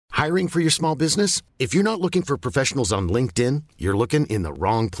Hiring for your small business? If you're not looking for professionals on LinkedIn, you're looking in the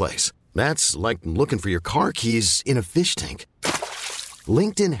wrong place. That's like looking for your car keys in a fish tank.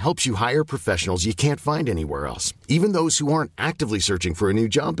 LinkedIn helps you hire professionals you can't find anywhere else, even those who aren't actively searching for a new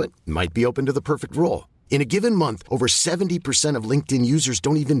job but might be open to the perfect role. In a given month, over 70% of LinkedIn users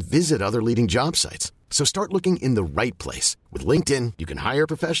don't even visit other leading job sites. So start looking in the right place. With LinkedIn, you can hire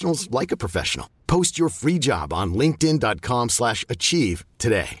professionals like a professional. Post your free job on linkedin.com/achieve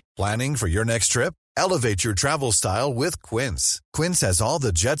today. Planning for your next trip? Elevate your travel style with Quince. Quince has all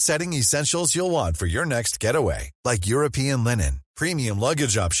the jet-setting essentials you'll want for your next getaway, like European linen, premium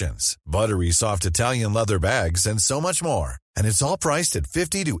luggage options, buttery soft Italian leather bags, and so much more. And it's all priced at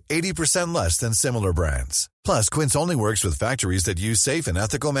 50 to 80% less than similar brands. Plus, Quince only works with factories that use safe and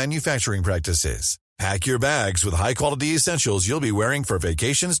ethical manufacturing practices. Pack your bags with high-quality essentials you'll be wearing for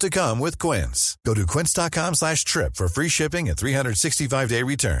vacations to come with Quince. Go to quince.com/trip for free shipping and 365-day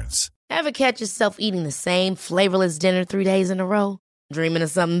returns. Ever catch yourself eating the same flavorless dinner 3 days in a row? Dreaming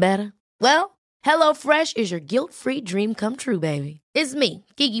of something better? Well, HelloFresh is your guilt-free dream come true, baby. It's me,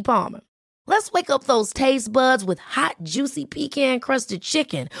 Keke Palmer. Let's wake up those taste buds with hot, juicy pecan-crusted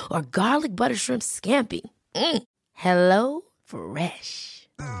chicken or garlic butter shrimp scampi. Hello Fresh.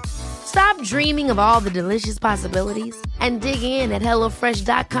 Stop dreaming of all the delicious possibilities and dig in at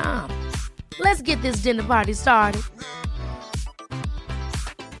HelloFresh.com. Let's get this dinner party started.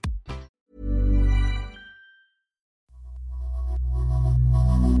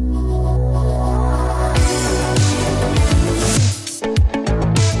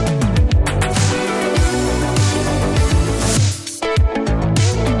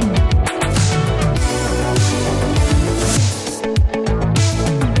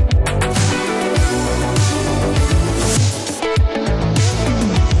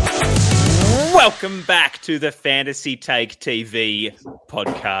 Welcome back to the Fantasy Take TV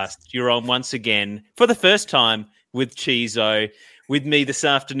podcast. You're on once again for the first time with Chizo. With me this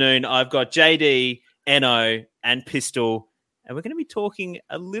afternoon, I've got JD, Eno, and Pistol. And we're going to be talking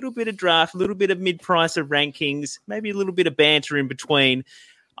a little bit of draft, a little bit of mid-pricer rankings, maybe a little bit of banter in between.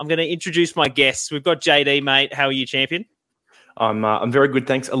 I'm going to introduce my guests. We've got JD, mate. How are you, champion? I'm very good,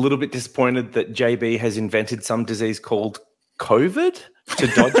 thanks. A little bit disappointed that JB has invented some disease called COVID to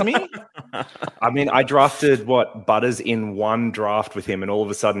dodge me. I mean, I drafted Butters in one draft with him, and all of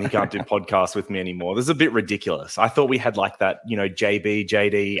a sudden he can't do podcasts with me anymore. This is a bit ridiculous. I thought we had like that, JB,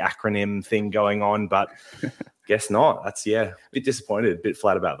 JD acronym thing going on, but guess not. That's a bit disappointed, a bit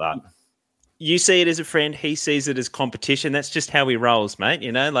flat about that. You see it as a friend, he sees it as competition. That's just how he rolls, mate.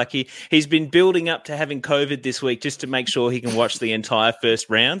 Like he's been building up to having COVID this week just to make sure he can watch the entire first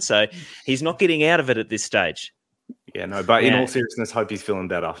round. So he's not getting out of it at this stage. Yeah, no, but in all seriousness, hope he's feeling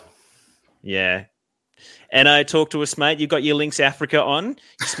better. Yeah. And I talked to us, mate. You got your Lynx Africa on.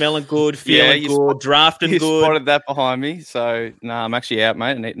 You're smelling good, feeling good, drafting good. You spotted that behind me. So, I'm actually out,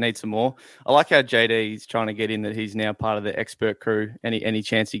 mate. I need some more. I like how JD is trying to get in that he's now part of the expert crew any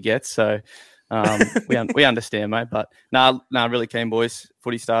chance he gets. So, we understand, mate. But, really keen, boys.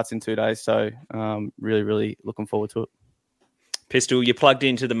 Footy starts in 2 days. So, really, really looking forward to it. Pistol, you're plugged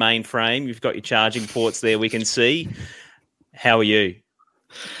into the mainframe. You've got your charging ports there we can see. How are you?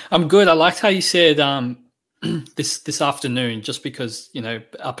 I'm good. I liked how you said this afternoon, just because,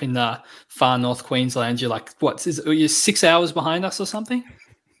 up in the far north Queensland, you're like, you're 6 hours behind us or something?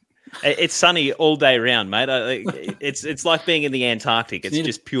 It's sunny all day round, mate. It's like being in the Antarctic. It's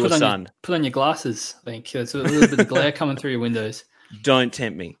just pure sun. Put on your glasses, I think. There's a little bit of glare coming through your windows. Don't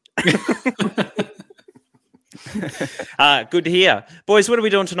tempt me. Good to hear. Boys, what are we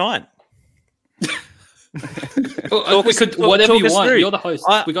doing tonight? We could whatever you want. Through. You're the host.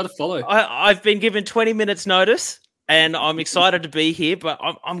 We got to follow. I've been given 20 minutes notice, and I'm excited to be here. But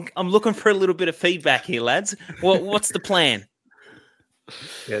I'm looking for a little bit of feedback here, lads. What's the plan?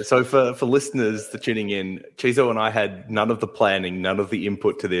 Yeah, so for listeners that are tuning in, Chizo and I had none of the planning, none of the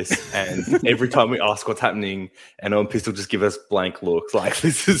input to this, and every time we ask what's happening, and on Pistol just give us blank looks like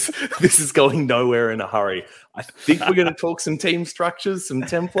this is going nowhere in a hurry. I think we're going to talk some team structures, some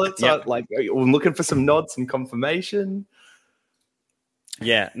templates. Yep. We're looking for some nods, some confirmation.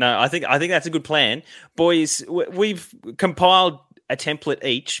 Yeah, no, I think that's a good plan, boys. We've compiled a template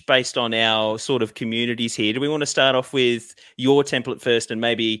each based on our sort of communities here. Do we want to start off with your template first and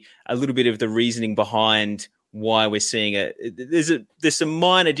maybe a little bit of the reasoning behind why we're seeing it? There's some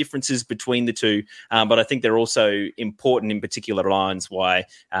minor differences between the two, but I think they're also important in particular lines why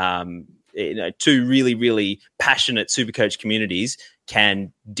two really, really passionate Supercoach communities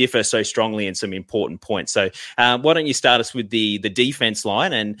can differ so strongly in some important points. So why don't you start us with the defense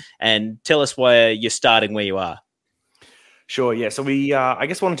line and tell us why you're starting where you are? Sure, yeah. So we, I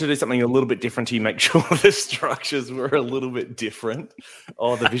guess, wanted to do something a little bit different to make sure the structures were a little bit different.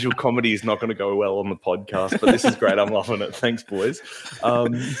 Oh, the visual comedy is not going to go well on the podcast, but this is great. I'm loving it. Thanks, boys.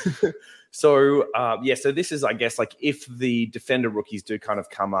 So this is, I guess, like if the defender rookies do kind of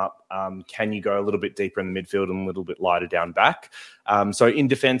come up, can you go a little bit deeper in the midfield and a little bit lighter down back? So in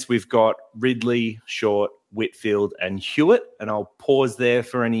defense, we've got Ridley, Short, Whitfield, and Hewitt. And I'll pause there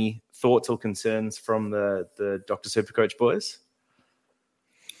for any thoughts or concerns from the Dr. Supercoach boys.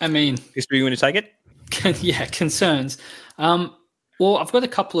 I mean, History, you want to take it? Yeah, concerns. Well, I've got a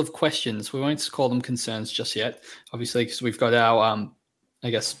couple of questions. We won't call them concerns just yet, obviously, because we've got our,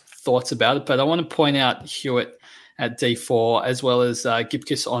 thoughts about it. But I want to point out Hewitt at D4 as well as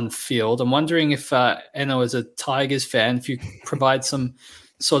Gibcus on field. I'm wondering if Eno, as a Tigers fan, if you provide some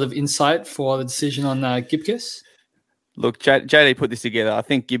sort of insight for the decision on Gibcus. Look, JD put this together. I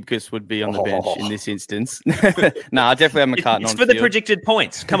think Gibcus would be on the bench in this instance. No, I definitely have McCartan it's on for field. The predicted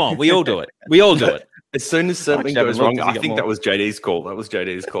points. Come on, we all do it. We all do it. As soon as something goes wrong, I think that was JD's call. No,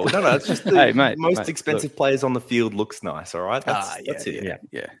 it's just the most expensive players on the field looks nice, all right? That's it.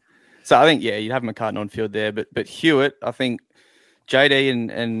 Yeah. So I think, you'd have McCartan on field there. But Hewitt, I think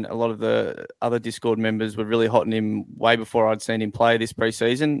JD and a lot of the other Discord members were really hot on him way before I'd seen him play this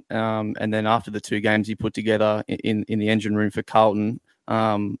preseason. And then after the 2 games he put together in the engine room for Carlton,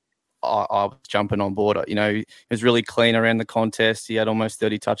 I was jumping on board. You know, he was really clean around the contest. He had almost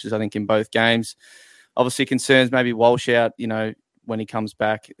 30 touches, I think, in both games. Obviously, concerns maybe Walsh out, when he comes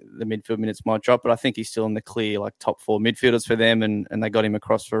back, the midfield minutes might drop, but I think he's still in the clear, like top 4 midfielders for them, and they got him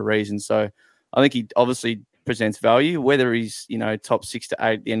across for a reason. So I think he obviously presents value. Whether he's, top 6 to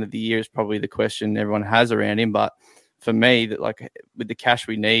 8 at the end of the year is probably the question everyone has around him. But for me, that like with the cash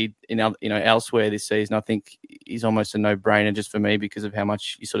we need elsewhere this season, I think he's almost a no-brainer just for me because of how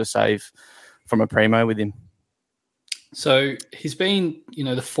much you sort of save from a primo with him. So he's been, the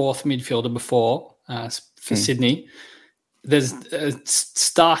 4th midfielder before for Sydney. There's a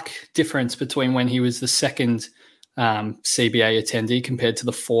stark difference between when he was the 2nd CBA attendee compared to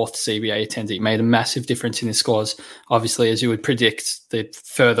the 4th CBA attendee. It made a massive difference in his scores. Obviously, as you would predict, the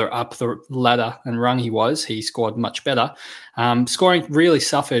further up the ladder and rung he scored much better. Scoring really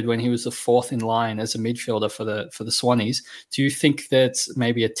suffered when he was the 4th in line as a midfielder for the Swannies. Do you think that's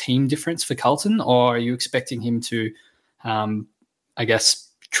maybe a team difference for Carlton, or are you expecting him to,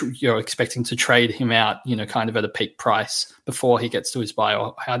 you're expecting to trade him out, kind of at a peak price before he gets to his buy?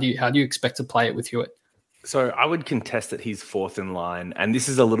 Or how do you expect to play it with Hewitt? So I would contest that he's 4th in line, and this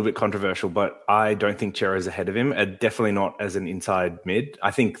is a little bit controversial, but I don't think Chera is ahead of him, definitely not as an inside mid. I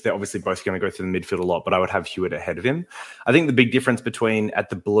think they're obviously both going to go through the midfield a lot, but I would have Hewitt ahead of him. I think the big difference between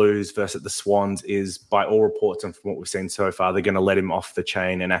at the Blues versus at the Swans is, by all reports and from what we've seen so far, they're going to let him off the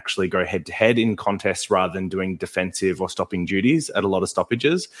chain and actually go head-to-head in contests rather than doing defensive or stopping duties at a lot of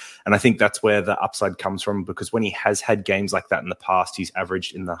stoppages. And I think that's where the upside comes from, because when he has had games like that in the past, he's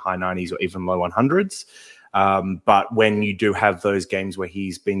averaged in the high 90s or even low 100s. But when you do have those games where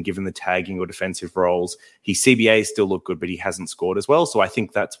he's been given the tagging or defensive roles, his CBA still look good, but he hasn't scored as well. So I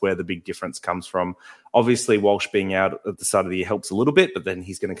think that's where the big difference comes from. Obviously, Walsh being out at the start of the year helps a little bit, but then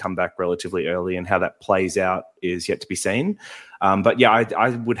he's going to come back relatively early, and how that plays out is yet to be seen. But yeah, I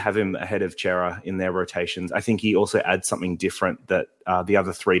would have him ahead of Chera in their rotations. I think he also adds something different that the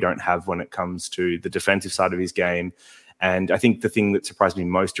other 3 don't have when it comes to the defensive side of his game. And I think the thing that surprised me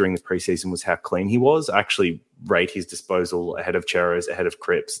most during the preseason was how clean he was. I actually rate his disposal ahead of Chera's, ahead of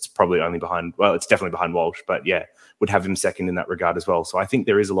Cripps. It's probably only behind, it's definitely behind Walsh, but yeah, would have him second in that regard as well. So I think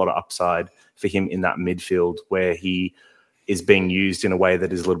there is a lot of upside for him in that midfield where he is being used in a way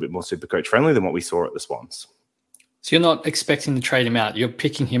that is a little bit more Supercoach friendly than what we saw at the Swans. So you're not expecting to trade him out. You're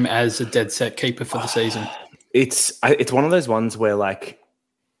picking him as a dead set keeper for the season. It's one of those ones where, like,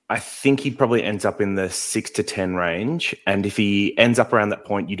 I think he probably ends up in the 6 to 10 range. And if he ends up around that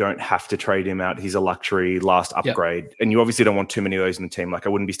point, you don't have to trade him out. He's a luxury last upgrade. Yep. And you obviously don't want too many of those in the team. Like, I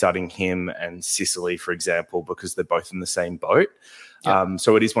wouldn't be starting him and Sicily, for example, because they're both in the same boat. Yep.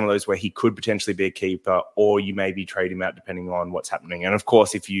 So it is one of those where he could potentially be a keeper, or you maybe trade him out depending on what's happening. And of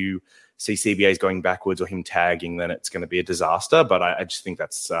course, if you see CBAs going backwards or him tagging, then it's going to be a disaster. But I just think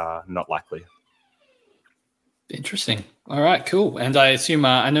that's not likely. Interesting. All right, cool. And I assume,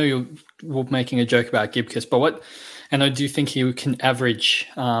 I know you were making a joke about Gibcus, but do you think he can average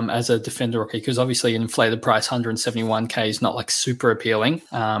as a defender rookie? Because obviously an inflated price, 171K, is not like super appealing.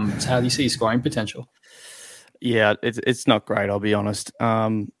 So how do you see his scoring potential? Yeah, it's not great, I'll be honest.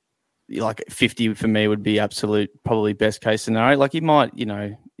 Like 50 for me would be absolute, probably best case scenario. Like he might,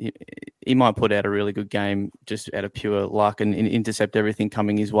 he might put out a really good game just out of pure luck and intercept everything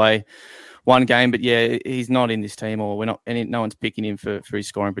coming his way one game. But yeah, he's not in this team, or no one's picking him for his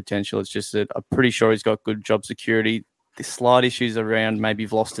scoring potential. It's just that I'm pretty sure he's got good job security. The slight issues around maybe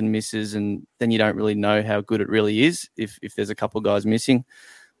Vlastuin misses, and then you don't really know how good it really is if there's a couple of guys missing.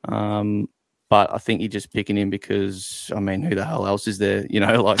 But I think you're just picking him because, I mean, who the hell else is there?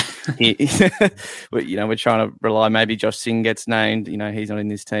 Like, we're trying to rely. Maybe Josh Singh gets named. He's not in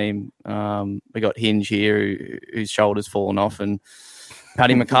this team. We got Hinge here, whose shoulder's fallen off, and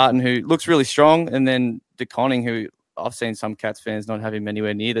Paddy McCartan, who looks really strong, and then De Koning, who I've seen some Cats fans not have him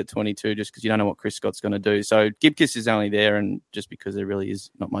anywhere near the 22 just because you don't know what Chris Scott's going to do. So Gibcus is only there, and just because there really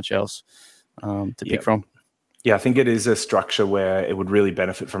is not much else to pick from. Yeah, I think it is a structure where it would really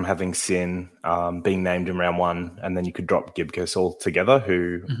benefit from having Sin being named in round one, and then you could drop Gibcus altogether,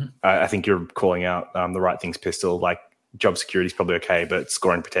 who I think you're calling out the right things, Pistol. Like, job security is probably okay, but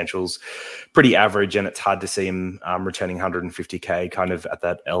scoring potential's pretty average, and it's hard to see him returning 150K kind of at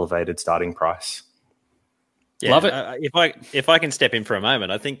that elevated starting price. Yeah, love it. If I can step in for a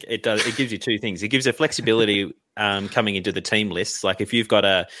moment, I think it does. It gives you two things. It gives you flexibility coming into the team lists. Like if you've got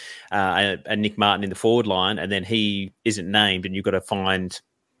a Nick Martin in the forward line and then he isn't named, and you've got to find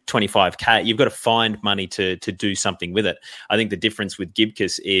 25K, you've got to find money to do something with it. I think the difference with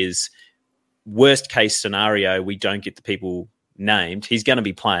Gibcus is, worst case scenario, we don't get the people named. He's going to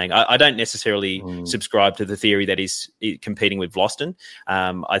be playing. I don't necessarily subscribe to the theory that he's competing with Vlastuin.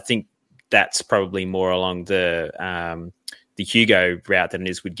 I think that's probably more along the Hugo route than it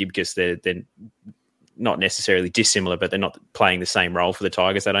is with Gibcus. They're not necessarily dissimilar, but they're not playing the same role for the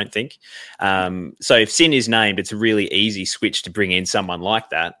Tigers, I don't think. So if Sin is named, it's a really easy switch to bring in someone like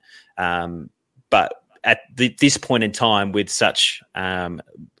that. But at this point in time, with such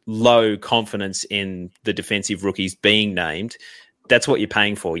low confidence in the defensive rookies being named, that's what you're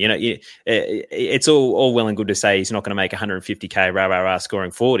paying for. It's all well and good to say he's not going to make 150K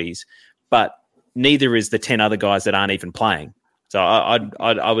scoring 40s, but neither is the 10 other guys that aren't even playing. So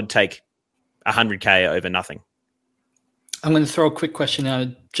I would take 100K over nothing. I'm going to throw a quick question out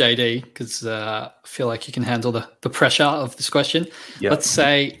at JD because I feel like you can handle the pressure of this question. Yep. Let's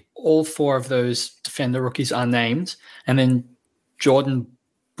say all four of those defender rookies are named, and then Jordan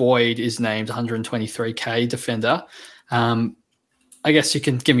Boyd is named 123K defender. I guess you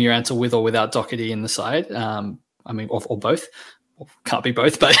can give me your answer with or without Doherty in the side. Or both. Can't be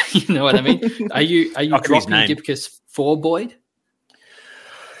both, but you know what I mean. Are you dropping Gibcus for Boyd?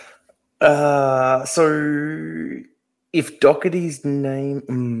 So if Doherty's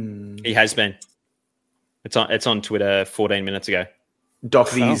name, he has been. It's on Twitter 14 minutes ago.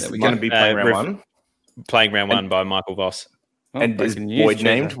 Doherty's going to be playing round one. Playing round one by Michael Voss. And is Boyd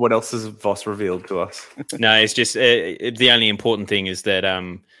named? What else has Voss revealed to us? No, it's just the only important thing is that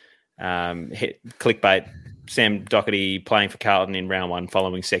clickbait. Sam Doherty playing for Carlton in round one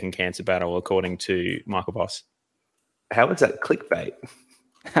following second cancer battle, according to Michael Voss. How is that clickbait?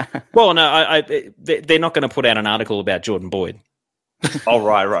 Well, no, they're not going to put out an article about Jordan Boyd. Oh,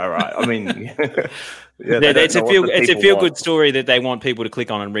 right. I mean, it's a feel good story that they want people to click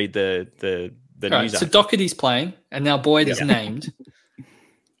on and read the news. So Doherty's playing, and now Boyd is named.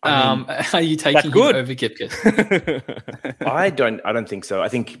 Are you taking him over Gibcus? I don't think so. I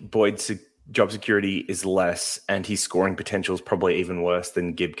think Boyd's job security is less, and his scoring potential is probably even worse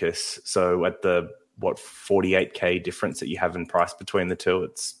than Gibcus. So at the 48K difference that you have in price between the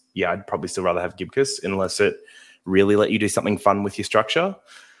two, I'd probably still rather have Gibcus unless it really let you do something fun with your structure.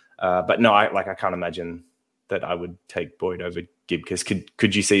 But no, I can't imagine that I would take Boyd over Gibcus.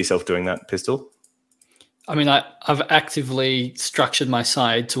 Could you see yourself doing that, Pistol? I mean, I've actively structured my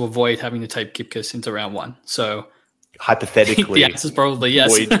side to avoid having to take Gibcus into round one. So hypothetically, the answer is probably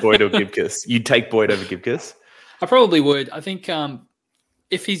yes. Boyd or Gibcus. You'd take Boyd over Gibcus? I probably would. I think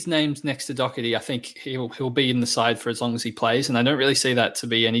if he's named next to Doherty, I think he'll be in the side for as long as he plays. And I don't really see that to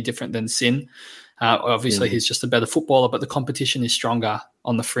be any different than Sin. Obviously, he's just a better footballer, but the competition is stronger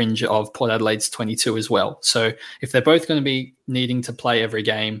on the fringe of Port Adelaide's 22 as well. So if they're both going to be needing to play every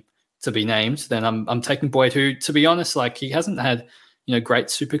game to be named, then I'm taking Boyd, who, to be honest, he hasn't had great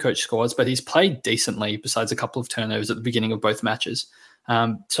Supercoach scores, but he's played decently besides a couple of turnovers at the beginning of both matches.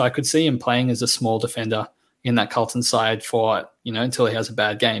 So I could see him playing as a small defender in that Carlton side for, until he has a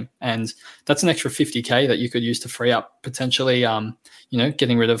bad game. And that's an extra 50K that you could use to free up potentially,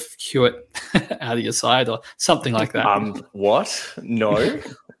 getting rid of Hewitt out of your side or something like that. What? No.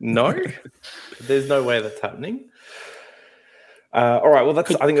 There's no way that's happening. All right. Well, I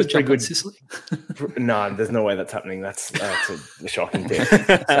think that's pretty good. Sicily. No, there's no way that's happening. That's a shocking thing.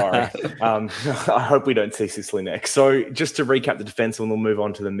 Sorry. I hope we don't see Sicily next. So just to recap the defense, and we'll move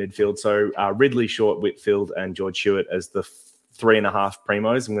on to the midfield. So Ridley, Short, Whitfield, and George Hewitt as the 3.5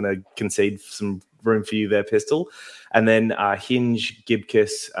 primos. I'm going to concede some room for you there, Pistol. And then Hinge,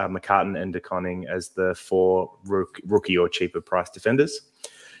 Gibkiss, McCartan, and De Koning as the 4 rookie or cheaper price defenders.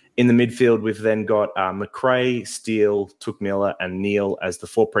 In the midfield, we've then got McRae, Steele, Touk Miller, and Neil as the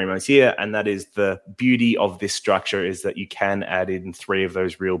 4 primos here. And that is the beauty of this structure, is that you can add in 3 of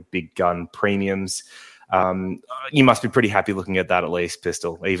those real big gun premiums. You must be pretty happy looking at that, at least,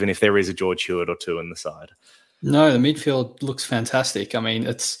 Pistol, even if there is a George Hewitt or 2 in the side. No, the midfield looks fantastic. I mean,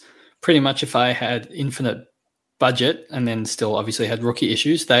 it's pretty much, if I had infinite budget and then still obviously had rookie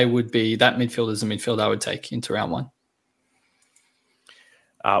issues, that midfield is a midfield I would take into round 1.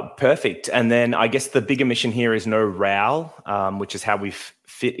 Perfect. And then I guess the big omission here is no Rowell, which is how we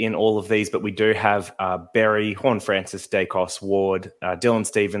fit in all of these. But we do have Berry, Horne-Francis, Dacos, Ward, Dylan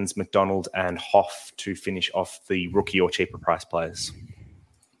Stevens, McDonald, and Hoff to finish off the rookie or cheaper price players.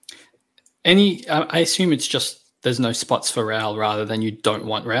 I assume it's just there's no spots for Rowell rather than you don't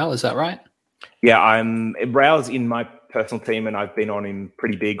want Rowell. Is that right? Yeah, Rowell's in my personal team, and I've been on him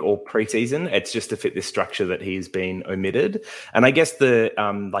pretty big all preseason. It's just to fit this structure that he's been omitted. And I guess the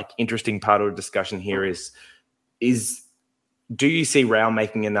interesting part of the discussion here is do you see Rowell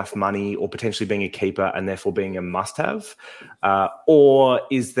making enough money or potentially being a keeper and therefore being a must-have? Or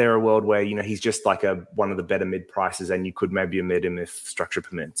is there a world where, he's just like one of the better mid prices and you could maybe omit him if structure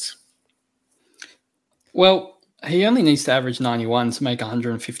permits? Well, he only needs to average 91 to make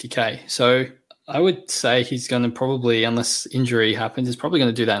 150K. So I would say he's going to probably, unless injury happens, he's probably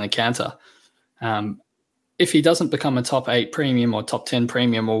going to do that in a canter. If he doesn't become a top 8 premium or top 10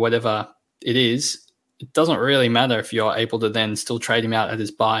 premium or whatever it is, it doesn't really matter if you're able to then still trade him out at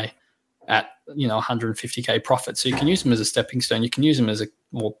his buy at 150K profit. So you can use him as a stepping stone. You can use him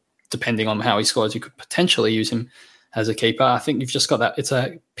depending on how he scores, you could potentially use him as a keeper. I think you've just got that. It's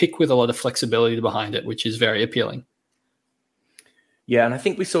a pick with a lot of flexibility behind it, which is very appealing. Yeah, and I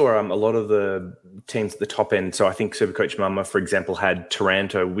think we saw a lot of the teams at the top end. So I think Supercoach Mama, for example, had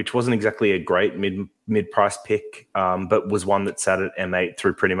Taranto, which wasn't exactly a great mid-price pick, but was one that sat at M8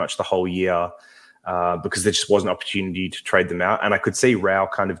 through pretty much the whole year because there just wasn't an opportunity to trade them out. And I could see Rowell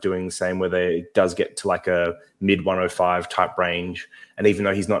kind of doing the same, where it does get to like a mid-105 type range. And even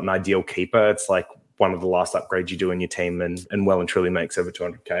though he's not an ideal keeper, it's like one of the last upgrades you do in your team and well and truly makes over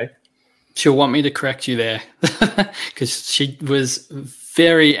 200K. She'll want me to correct you there because she was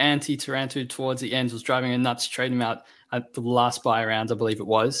very anti-Taranto towards the end, was driving her nuts, trading him out at the last buy round, I believe it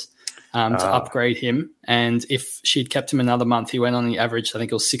was, to upgrade him. And if she'd kept him another month, he went on the average, I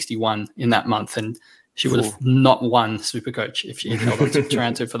think it was 61 in that month. And she would have not won Supercoach if she had held on to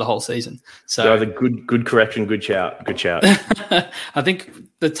Taranto for the whole season. So the good correction, good shout. I think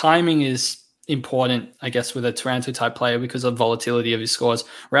the timing is important, I guess, with a Taranto type player because of volatility of his scores.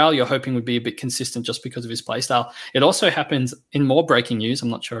 Rowell, you're hoping would be a bit consistent just because of his play style. It also happens in more breaking news. I'm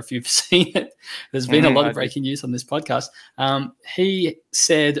not sure if you've seen it. There's been a lot of breaking news on this podcast. He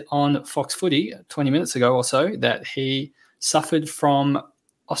said on Fox Footy 20 minutes ago or so that he suffered from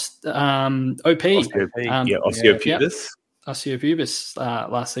OP. Osteopubis. Osteopubis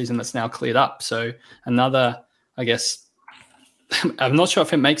last season that's now cleared up. So another, I guess, I'm not sure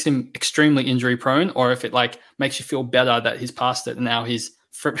if it makes him extremely injury prone or if it makes you feel better that he's past it and now he's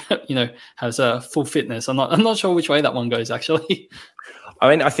has a full fitness. I'm not sure which way that one goes actually. I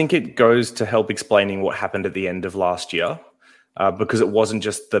mean, I think it goes to help explaining what happened at the end of last year because it wasn't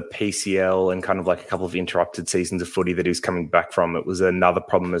just the PCL and kind of like a couple of interrupted seasons of footy that he was coming back from. It was another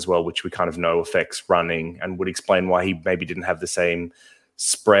problem as well, which we kind of know affects running and would explain why he maybe didn't have the same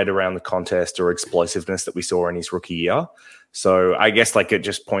spread around the contest or explosiveness that we saw in his rookie year. So I guess it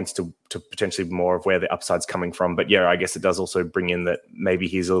just points to potentially more of where the upside's coming from. But yeah, I guess it does also bring in that maybe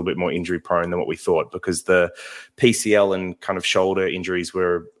he's a little bit more injury prone than what we thought because the PCL and kind of shoulder injuries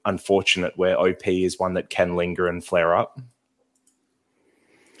were unfortunate where OP is one that can linger and flare up.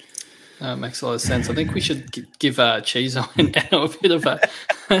 Makes a lot of sense. I think we should give Chizo and Anno a bit of a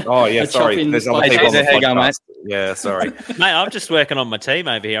sorry. There's other people on the podcast. Yeah, sorry. Mate, I'm just working on my team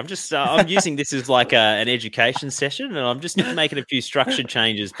over here. I'm using this as like an education session and I'm just making a few structured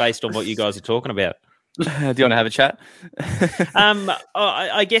changes based on what you guys are talking about. Do you want to have a chat?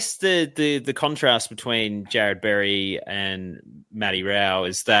 I guess the contrast between Jared Berry and Matty Rowell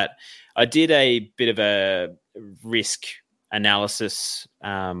is that I did a bit of a risk analysis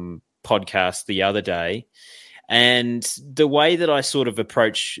podcast the other day, and the way that I sort of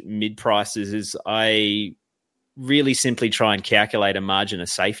approach mid prices is I really simply try and calculate a margin of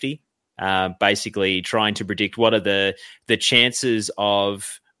safety, basically trying to predict what are the chances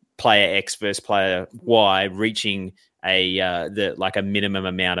of player X versus player Y reaching a minimum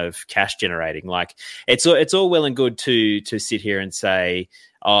amount of cash generating. Like it's all well and good to sit here and say,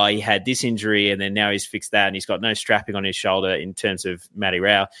 oh, he had this injury and then now he's fixed that and he's got no strapping on his shoulder in terms of Matty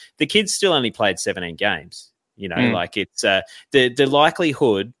Rowell. The kid's still only played 17 games. Like it's the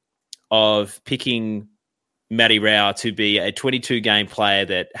likelihood of picking Matty Rowell to be a 22-game player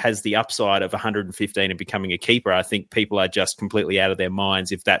that has the upside of 115 and becoming a keeper. I think people are just completely out of their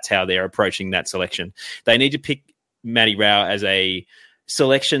minds if that's how they're approaching that selection. They need to pick Matty Rowell as a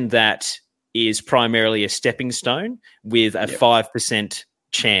selection that is primarily a stepping stone with a 5%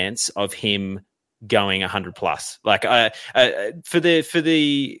 chance of him going 100 plus. Like this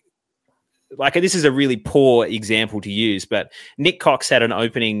is a really poor example to use, but Nick Cox had an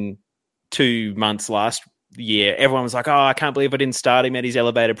opening 2 months last year. Everyone was like, oh, I can't believe I didn't start him at his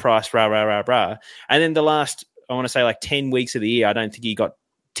elevated price, rah, rah, rah, rah. And then the last, I want to say 10 weeks of the year, I don't think he got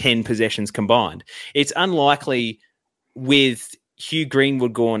 10 possessions combined. It's unlikely with Hugh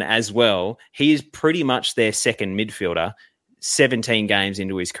Greenwood gone as well. He is pretty much their second midfielder 17 games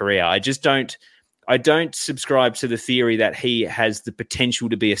into his career. I don't subscribe to the theory that he has the potential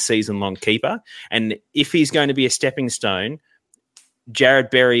to be a season-long keeper. And if he's going to be a stepping stone, Jared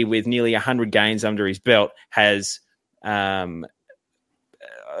Berry, with nearly 100 games under his belt, has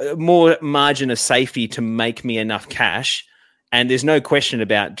more margin of safety to make me enough cash. And there's no question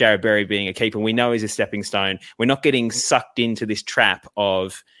about Jared Berry being a keeper. We know he's a stepping stone. We're not getting sucked into this trap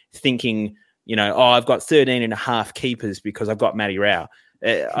of thinking, I've got 13 and a half keepers because I've got Matty Rowell.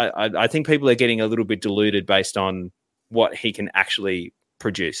 I think people are getting a little bit deluded based on what he can actually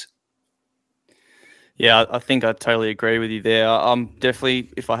produce. Yeah, I think I totally agree with you there. I'm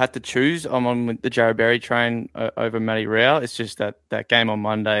definitely, if I had to choose, I'm on the Jared Berry train over Matty Rowell. It's just that game on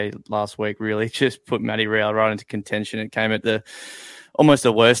Monday last week really just put Matty Rowell right into contention. It came at almost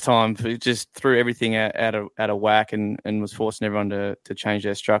the worst time. It just threw everything out of whack and was forcing everyone to change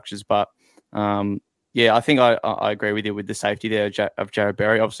their structures. But I think I agree with you with the safety there of Jared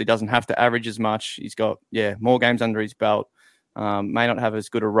Berry. Obviously doesn't have to average as much. He's got more games under his belt. May not have as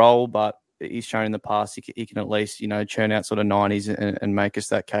good a role, but he's shown in the past he can at least churn out sort of 90s and make us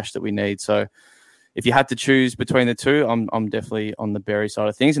that cash that we need. So if you had to choose between the two, I'm definitely on the Berry side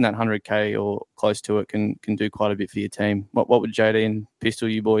of things, and that 100K or close to it can do quite a bit for your team. What would JD and Pistol,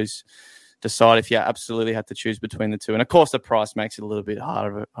 you boys, decide if you absolutely had to choose between the two? And of course the price makes it a little bit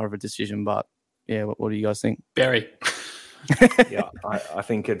harder of a decision, but yeah, what do you guys think? Berry. Yeah, I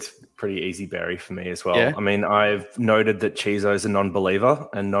think it's pretty easy Berry for me as well. Yeah. I mean, I've noted that Chizo's a non-believer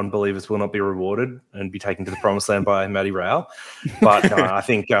and non-believers will not be rewarded and be taken to the promised land by Matty Rowell. But no, I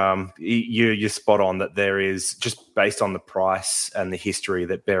think you're spot on that there is, just based on the price and the history,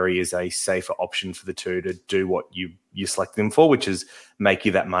 that Berry is a safer option for the two to do what you select them for, which is make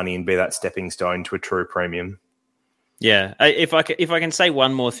you that money and be that stepping stone to a true premium. Yeah, if I can say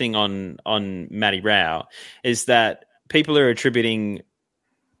one more thing on Matty Rowell, is that people are attributing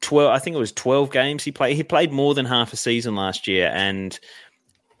 12 games he played. He played more than half a season last year, and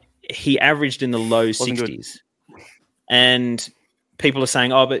he averaged in the low 60s. And people are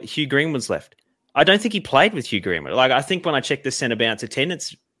saying, oh, but Hugh Greenwood's left. I don't think he played with Hugh Greenwood. Like, I think when I checked the centre bounce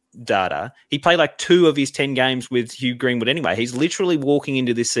attendance data, he played 2 of his 10 games with Hugh Greenwood anyway. He's literally walking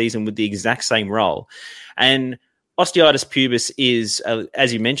into this season with the exact same role. And osteitis pubis is,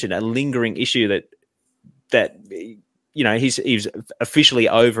 as you mentioned, a lingering issue that he's officially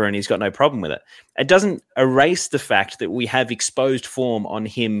over and he's got no problem with it. It doesn't erase the fact that we have exposed form on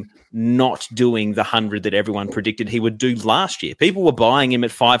him not doing the 100 that everyone predicted he would do last year. People were buying him at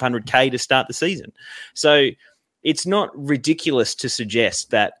 500K to start the season. So it's not ridiculous to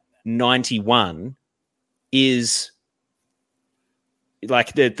suggest that 91 is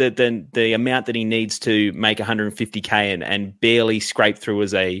like the amount that he needs to make 150K and barely scrape through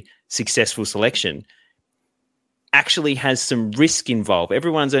as a successful selection actually has some risk involved.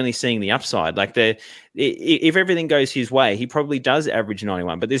 Everyone's only seeing the upside. If everything goes his way, he probably does average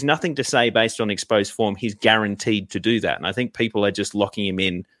 91, but there's nothing to say based on exposed form he's guaranteed to do that. And I think people are just locking him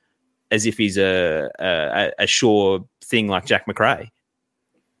in as if he's a sure thing like Jack McRae.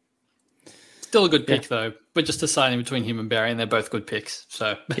 Still a good pick though, but just deciding between him and Berry, and they're both good picks.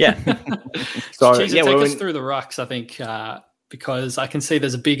 So yeah. So take us through the rucks, I think, because I can see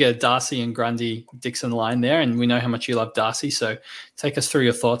there's a bigger Darcy and Grundy Dixon line there, and we know how much you love Darcy. So take us through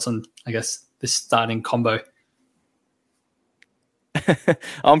your thoughts on, I guess, this starting combo.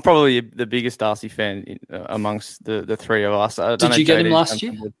 I'm probably the biggest Darcy fan amongst the three of us. Did you get him last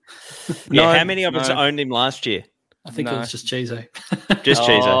year? Yeah, how many of us owned him last year? I think it was just Chizo. Just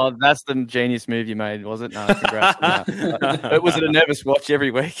Chizo. Oh, that's the genius move you made, was it? No, congrats on that. Was it a nervous watch every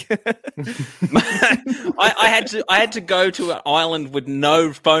week? I had to go to an island with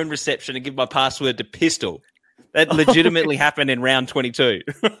no phone reception and give my password to Pistol. That legitimately happened in round 22.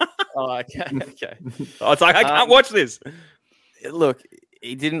 Oh, okay. I was like, I can't watch this. Look,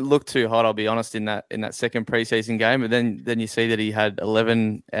 he didn't look too hot, I'll be honest, in that second preseason game. But then you see that he had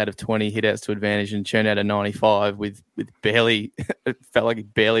 11 out of 20 hitouts to advantage and churned out a 95 with barely. It felt like he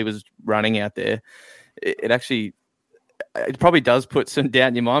barely was running out there. It probably does put some doubt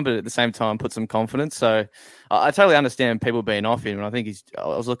in your mind, but at the same time put some confidence. So I totally understand people being off him. And I think I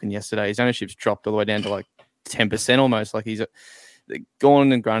was looking yesterday, his ownership's dropped all the way down to like 10% almost. Like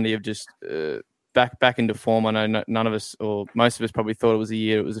Gawn and Grundy have just back into form. I know none of us, or most of us, probably thought it was a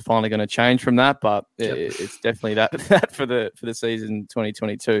year it was finally going to change from that, but it's definitely that for the season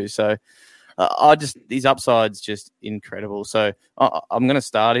 2022. So his upside's just incredible. So I'm going to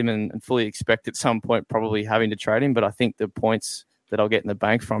start him and fully expect at some point probably having to trade him, but I think the points that I'll get in the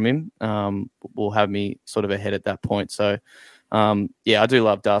bank from him will have me sort of ahead at that point. So I do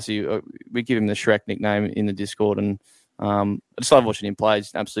love Darcy. We give him the Shrek nickname in the Discord, and I just love watching him play.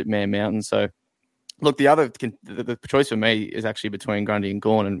 He's an absolute man mountain. So look, the choice for me is actually between Grundy and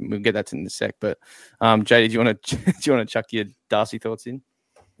Gawn, and we'll get that in a sec. But JD, do you want to chuck your Darcy thoughts in?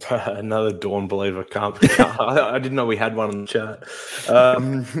 Another Dawn believer. I didn't know we had one in the chat.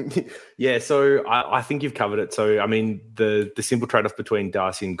 So I think you've covered it. So I mean, the simple trade-off between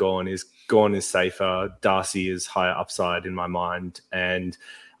Darcy and Gawn is safer. Darcy is higher upside in my mind, and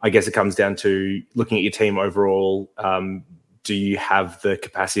I guess it comes down to looking at your team overall. Do you have the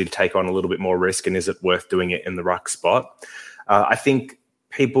capacity to take on a little bit more risk, and is it worth doing it in the ruck spot? I think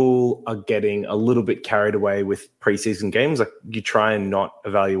people are getting a little bit carried away with preseason games. Like, you try and not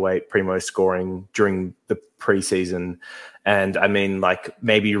evaluate Primo scoring during the preseason. And I mean, like,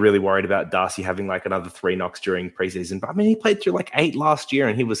 maybe you're really worried about Darcy having like another 3 knocks during preseason, but I mean, he played through like 8 last year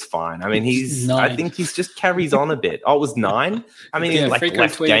and he was fine. I mean, I think he's just carries on a bit. Oh, it was 9. I mean, he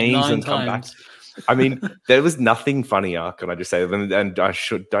left games and come back. I mean, there was nothing funnier, can I just say? And I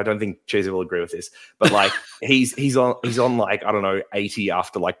don't think Cheezy will agree with this, but like he's on like, I don't know, 80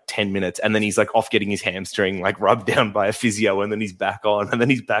 after like 10 minutes, and then he's like off getting his hamstring like rubbed down by a physio, and then he's back on, and then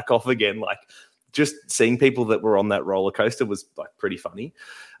he's back off again. Like, just seeing people that were on that roller coaster was like pretty funny.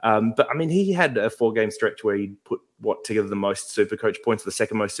 But I mean, he had a 4-game stretch where he put together the most Supercoach points, the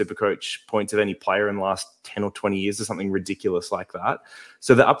second most Supercoach points of any player in the last 10 or 20 years, or something ridiculous like that.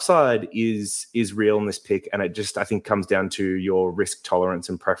 So the upside is real in this pick, and it just, I think, comes down to your risk tolerance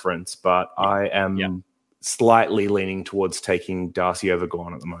and preference. But I am slightly leaning towards taking Darcy over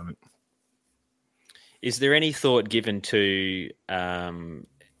Gawn at the moment. Is there any thought given to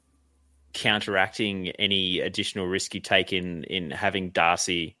counteracting any additional risk you take in having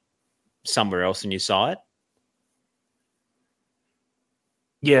Darcy somewhere else in your side?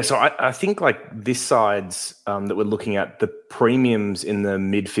 Yeah, so I think like this side's that we're looking at, the premiums in the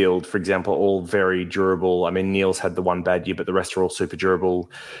midfield, for example, all very durable. I mean, Neil's had the one bad year, but the rest are all super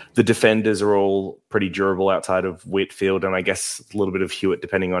durable. The defenders are all pretty durable outside of Whitfield, and I guess a little bit of Hewitt,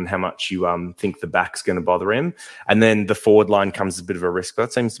 depending on how much you think the back's going to bother him. And then the forward line comes as a bit of a risk, but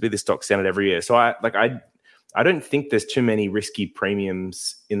that seems to be the stock standard every year. So I don't think there's too many risky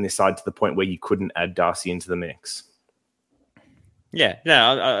premiums in this side to the point where you couldn't add Darcy into the mix. Yeah,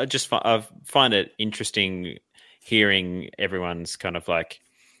 no, I find it interesting hearing everyone's kind of like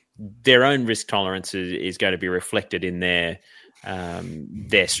their own risk tolerance is going to be reflected in their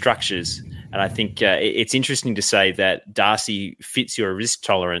structures. And I think it's interesting to say that Darcy fits your risk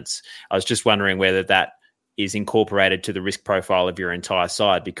tolerance. I was just wondering whether that is incorporated to the risk profile of your entire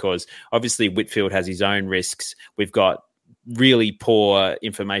side, because obviously Whitfield has his own risks. We've got really poor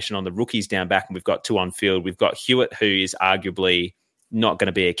information on the rookies down back, and we've got 2 on field. We've got Hewitt, who is arguably not going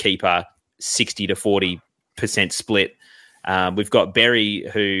to be a keeper, 60 to 40% split. We've got Berry,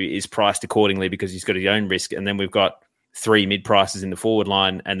 who is priced accordingly because he's got his own risk. And then we've got 3 mid-prices in the forward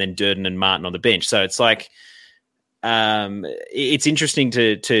line, and then Durden and Martin on the bench. So it's like, it's interesting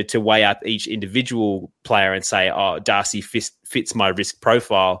to weigh up each individual player and say, oh, Darcy fits my risk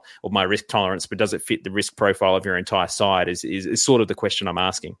profile or my risk tolerance, but does it fit the risk profile of your entire side is sort of the question I'm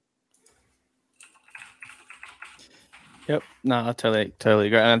asking. Yep. No, I totally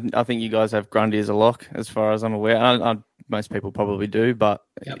agree. And I think you guys have Grundy as a lock, as far as I'm aware. Most people probably do, but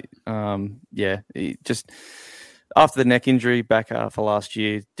after the neck injury back for last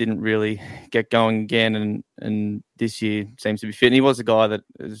year, didn't really get going again, and this year seems to be fit. And he was a guy that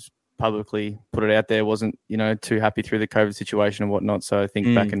has publicly put it out there, wasn't too happy through the COVID situation and whatnot. So I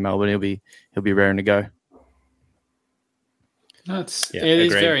think back in Melbourne, he'll be raring to go. It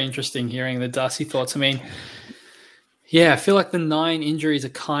is very interesting hearing the Darcy thoughts. I mean, I feel like the 9 injuries are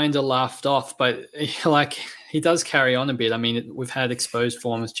kind of laughed off, but like he does carry on a bit. I mean, we've had exposed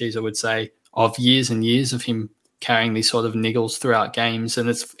form, as Cheese would say, of years and years of him carrying these sort of niggles throughout games, and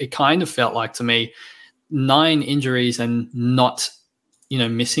it kind of felt like to me 9 injuries and not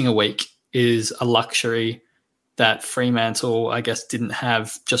missing a week is a luxury that Fremantle, I guess, didn't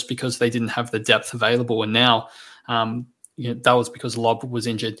have just because they didn't have the depth available, and now. That was because Lobb was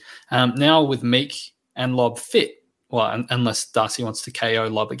injured. Now with Meek and Lobb fit, well, unless Darcy wants to KO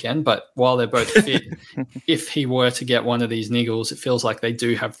Lobb again, but while they're both fit, if he were to get one of these niggles, it feels like they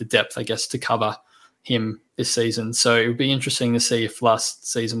do have the depth, I guess, to cover him this season. So it would be interesting to see if last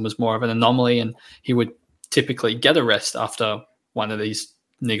season was more of an anomaly and he would typically get a rest after one of these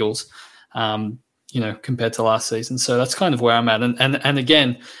niggles, compared to last season. So that's kind of where I'm at. And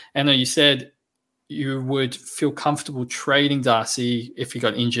again, Anna, you said you would feel comfortable trading Darcy if he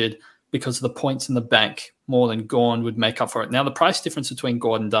got injured because of the points in the bank more than Gawn would make up for it. Now, the price difference between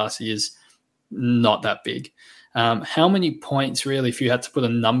Gawn and Darcy is not that big. How many points, really, if you had to put a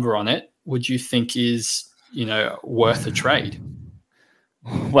number on it, would you think is, worth a trade?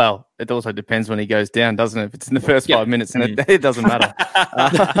 Well, it also depends when he goes down, doesn't it? If it's in the first 5 minutes, and it doesn't matter.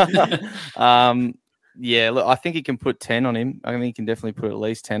 Look, I think he can put 10 on him. I think he can definitely put at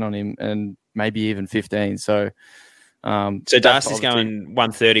least 10 on him and maybe even 15. So Darcy's going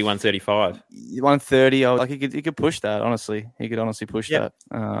 130, 135. 130. Like he could push that, honestly. He could honestly push that.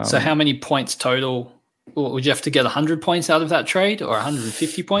 So how many points total? Would you have to get 100 points out of that trade or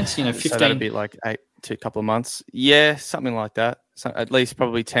 150 points? 15. So that'd be like 8 to a couple of months. Yeah, something like that. So at least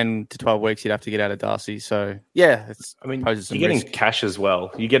probably 10 to 12 weeks you'd have to get out of Darcy. So yeah, you're getting cash as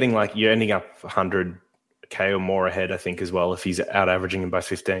well. You're ending up 100K or more ahead, I think, as well, if he's out averaging him by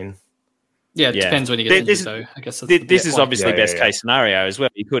 15. Yeah, it depends when he gets injured, though. I guess this is obviously best case scenario as well.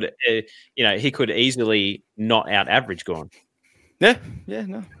 He could, he could easily not out average Gawn. No,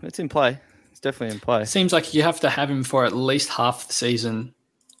 it's in play. It's definitely in play. Seems like you have to have him for at least half the season,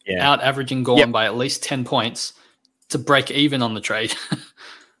 out averaging Gawn by at least 10 points to break even on the trade.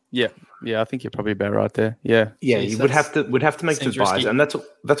 Yeah, I think you're probably about right there. Yeah, you would have to make the buys, and that's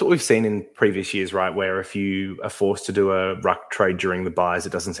what we've seen in previous years, right? Where if you are forced to do a ruck trade during the buys,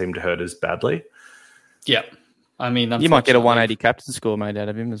 it doesn't seem to hurt as badly. Yeah, I mean, you might get a 180 captain score made out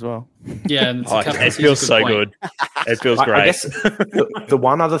of him as well. Yeah, and it feels so good. It feels great. I guess the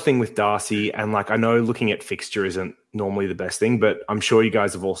one other thing with Darcy, and I know looking at fixture isn't normally the best thing, but I'm sure you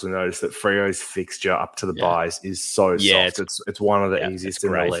guys have also noticed that Freo's fixture up to the buys is so soft. It's one of the easiest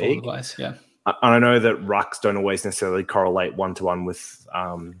in the league. Yeah. And I know that rucks don't always necessarily correlate 1-to-1 with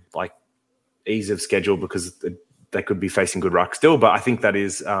ease of schedule because they could be facing good ruck still, but I think that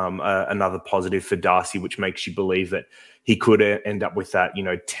is another positive for Darcy, which makes you believe that he could end up with that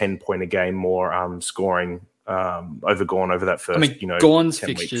 10-point a game more scoring over Gawn over that first. Gawn's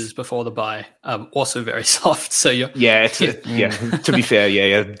fixtures before the bye also very soft. So to be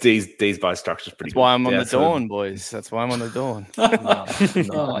fair, these buy structures pretty. That's why I'm on the Dawn, boys. That's why I'm on the Dawn.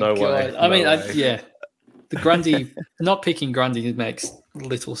 No way. The Grundy, not picking Grundy makes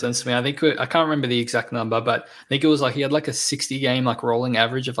little sense to me. I can't remember the exact number, but I think it was he had a 60 game rolling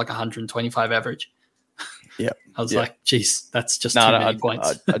average of 125 average. Yeah, I was like, geez, that's just too many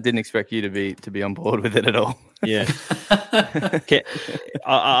points. I didn't expect you to be on board with it at all. Yeah. Okay.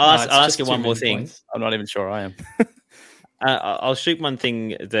 I'll ask you one more thing. Points. I'm not even sure I am. I'll shoot one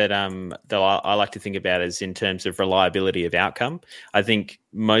thing that I like to think about is in terms of reliability of outcome. I think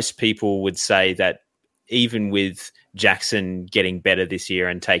most people would say that even with Jackson getting better this year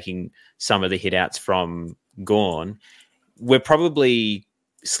and taking some of the hit outs from Gawn, we're probably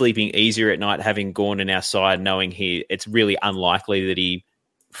sleeping easier at night having Gawn in our side, knowing it's really unlikely that he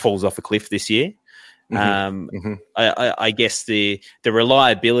falls off a cliff this year. I guess the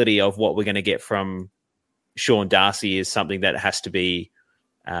reliability of what we're going to get from Sean Darcy is something that has to be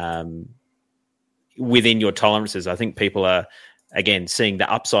within your tolerances. I think people are, again, seeing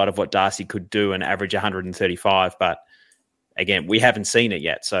the upside of what Darcy could do and average 135, but again, we haven't seen it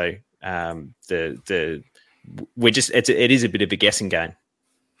yet. So it is a bit of a guessing game.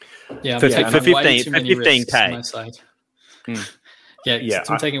 Yeah, for 15K.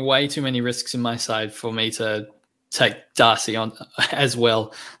 I'm taking way too many risks in my side for me to take Darcy on as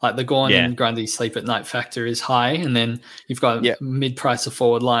well. Like the Gawn and Grundy sleep at night factor is high, and then you've got mid-price of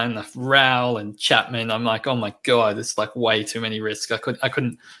forward line, like Rowell and Chapman. I'm like, oh my god, it's like way too many risks. I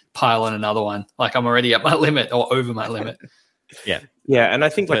couldn't pile on another one. Like I'm already at my limit or over my limit. Yeah, and I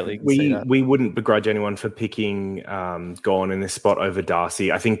think like we wouldn't begrudge anyone for picking Gawn in this spot over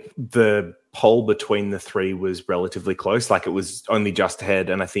Darcy. I think the poll between the three was relatively close. Like it was only just ahead,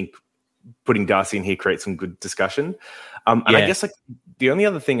 and I think putting Darcy in here creates some good discussion. And I guess like the only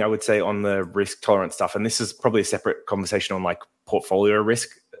other thing I would say on the risk tolerance stuff, and this is probably a separate conversation on like portfolio risk,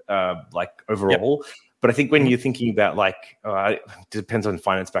 like overall. But I think when you're thinking about like, it depends on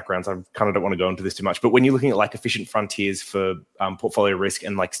finance backgrounds. I kind of don't want to go into this too much. But when you're looking at like efficient frontiers for portfolio risk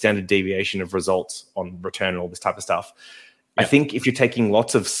and like standard deviation of results on return and all this type of stuff, I think if you're taking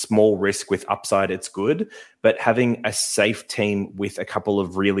lots of small risk with upside, it's good. But having a safe team with a couple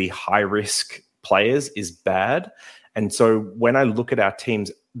of really high risk players is bad. And so when I look at our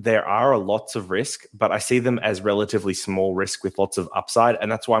teams, there are lots of risk, but I see them as relatively small risk with lots of upside.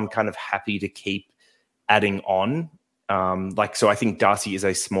 And that's why I'm kind of happy to keep adding on. So I think Darcy is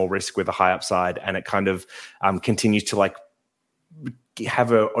a small risk with a high upside, and it kind of continues to like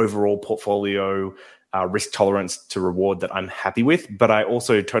have an overall portfolio risk tolerance to reward that I'm happy with. But I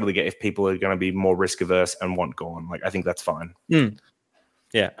also totally get if people are going to be more risk averse and want Gawn. Like I think that's fine.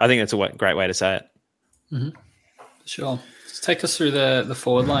 Yeah, I think that's a great way to say it. Mm-hmm. Sure. Let's take us through the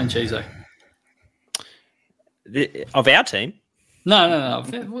forward line, Chizo. Of our team? No.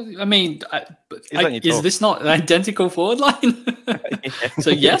 I mean, is this not an identical forward line? So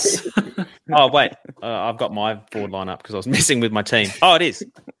yes. Oh wait, I've got my forward line up because I was messing with my team. Oh, it is.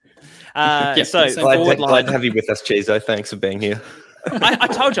 Glad to have you with us, Chizo. Thanks for being here. I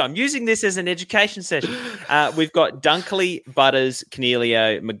told you I'm using this as an education session. We've got Dunkley, Butters,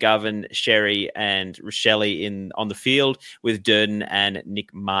 Cornelio, McGovern, Sherry, and Rochelle on the field, with Durden and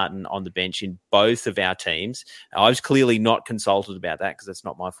Nick Martin on the bench in both of our teams. I was clearly not consulted about that because that's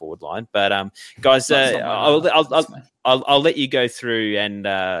not my forward line. But guys, I'll let you go through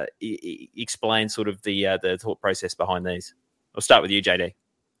and explain sort of the thought process behind these. I'll start with you, JD.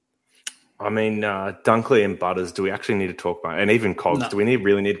 I mean, Dunkley and Butters, do we actually need to talk about, and even Cogs, do we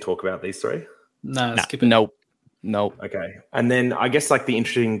really need to talk about these three? No, skip it. Nope. Okay. And then I guess like the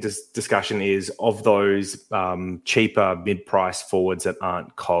interesting discussion is of those cheaper mid-price forwards that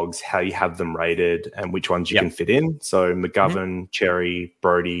aren't Cogs, how you have them rated and which ones you can fit in. So McGovern, Cherry,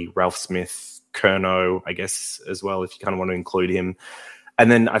 Brodie, Ralph Smith, Curnow, I guess, as well, if you kind of want to include him.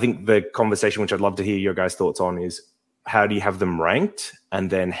 And then I think the conversation, which I'd love to hear your guys' thoughts on, is how do you have them ranked? And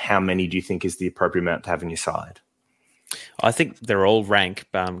then how many do you think is the appropriate amount to have on your side? I think they're all rank,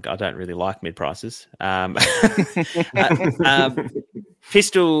 but I don't really like mid-prices.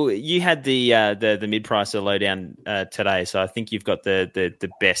 Pistol, you had the mid-pricer lowdown today, so I think you've got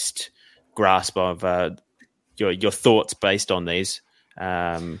the best grasp of your thoughts based on these.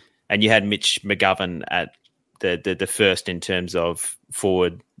 And you had Mitch McGovern at the first in terms of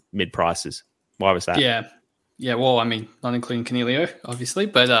forward mid-prices. Why was that? Yeah, well, I mean, not including Cornelio, obviously,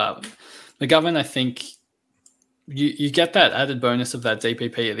 but McGovern, I think you get that added bonus of that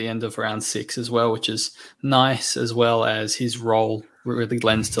DPP at the end of round 6 as well, which is nice, as well as his role really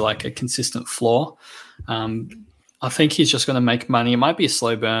lends to like a consistent floor. I think he's just going to make money. It might be a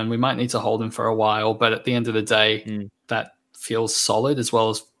slow burn. We might need to hold him for a while, but at the end of the day, that feels solid, as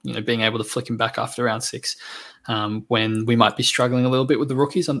well as being able to flick him back after round 6. When we might be struggling a little bit with the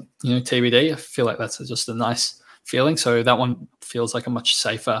rookies on TBD. I feel like that's just a nice feeling. So that one feels like a much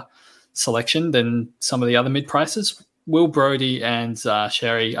safer selection than some of the other mid prices. Will Brodie and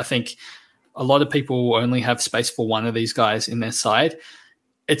Sherry, I think a lot of people only have space for one of these guys in their side.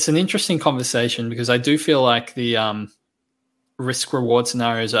 It's an interesting conversation because I do feel like the risk reward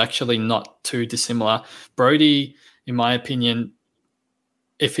scenarios are actually not too dissimilar. Brodie, in my opinion,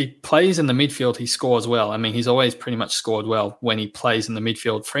 if he plays in the midfield, he scores well. I mean, he's always pretty much scored well when he plays in the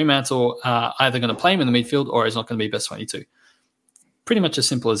midfield. Fremantle are either going to play him in the midfield or he's not going to be best 22. Pretty much as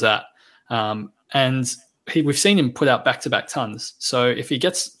simple as that. And we've seen him put out back-to-back tons. So if he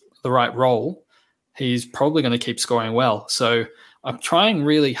gets the right role, he's probably going to keep scoring well. So I'm trying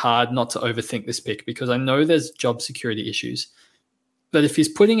really hard not to overthink this pick because I know there's job security issues. But if he's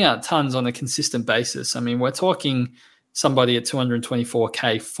putting out tons on a consistent basis, I mean, we're talking somebody at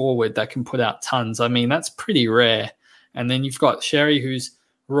 224K forward that can put out tons. I mean, that's pretty rare. And then you've got Sherry, whose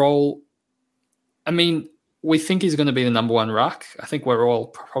role, I mean, we think he's going to be the number one ruck. I think we're all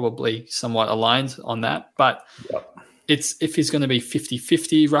probably somewhat aligned on that. But it's if he's going to be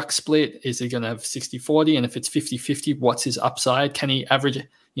 50-50 ruck split, is he going to have 60-40? And if it's 50-50, what's his upside? Can he average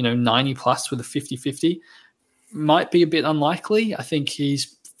 90 plus with a 50-50? might be a bit unlikely. I think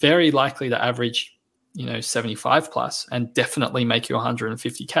he's very likely to average, 75 plus and definitely make you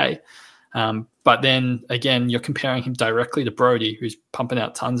 150K. But then again, you're comparing him directly to Brody, who's pumping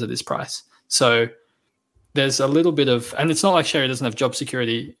out tons at this price. So there's a little bit of, and it's not like Sherry doesn't have job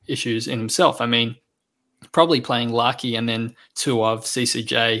security issues in himself. I mean, probably playing Larky and then two of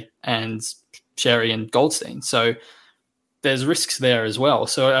CCJ and Sherry and Goldstein. So there's risks there as well.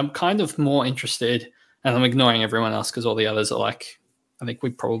 So I'm kind of more interested, and I'm ignoring everyone else because all the others are like, I think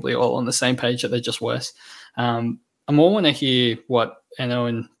we're probably all on the same page that they're just worse. I more want to hear what Eno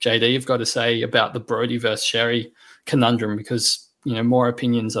and JD have got to say about the Brody versus Sherry conundrum, because, more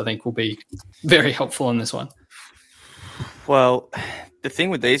opinions I think will be very helpful on this one. Well, the thing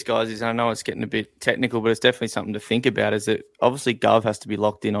with these guys is, I know it's getting a bit technical, but it's definitely something to think about, is that obviously Gov has to be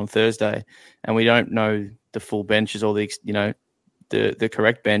locked in on Thursday, and we don't know the full benches or the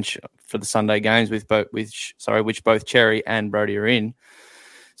correct bench for the Sunday games which both Cherry and Brody are in.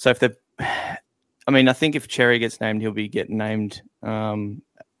 So I think if Cherry gets named, he'll be getting named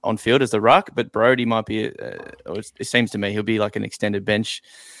on field as the ruck, but Brody might be, it seems to me, he'll be like an extended bench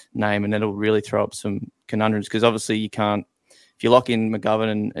name, and that'll really throw up some conundrums, because obviously you can't, if you lock in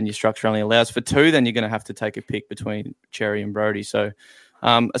McGovern and your structure only allows for two, then you're going to have to take a pick between Cherry and Brody. So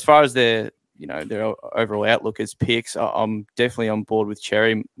as far as their overall outlook as picks, I'm definitely on board with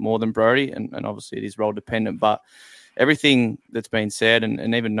Cherry more than Brody, and obviously it is role dependent, but everything that's been said,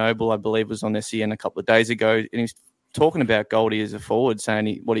 and even Noble, I believe, was on SEN a couple of days ago, and he was talking about Goldie as a forward,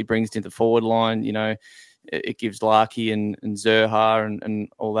 saying what he brings to the forward line, it gives Larky and Zerha and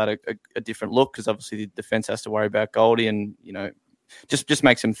all that a different look, because obviously the defence has to worry about Goldie, and just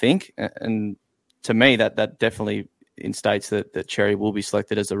makes him think. And to me, that definitely instates that Cherry will be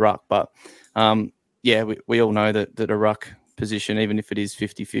selected as a ruck. But we all know that a ruck position, even if it is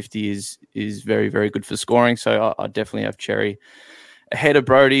 50-50, is very, very good for scoring. So I definitely have Cherry ahead of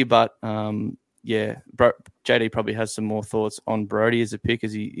Brody, but JD probably has some more thoughts on Brody as a pick,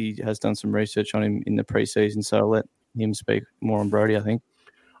 as he has done some research on him in the preseason. So I'll let him speak more on Brody, I think.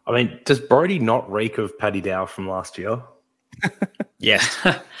 I mean, does Brody not reek of Paddy Dow from last year? Yeah.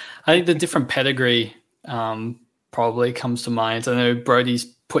 I think the different pedigree probably comes to mind. I know Brody's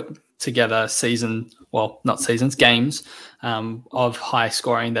put together games of high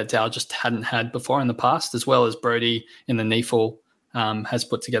scoring that Dow just hadn't had before in the past, as well as Brody in the NEFL has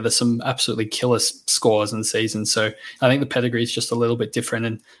put together some absolutely killer scores in season. So I think the pedigree is just a little bit different.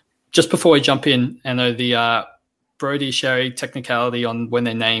 And just before we jump in, I know the Brody Sherry technicality on when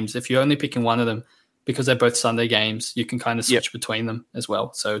they're names, if you're only picking one of them, because they're both Sunday games, you can kind of switch between them as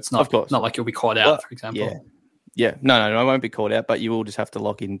well. So it's not like you'll be caught out, for example. Yeah. No, I won't be called out, but you will just have to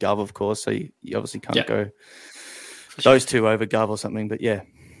lock in Gov, of course. So you obviously can't go those two over Gov or something, but yeah.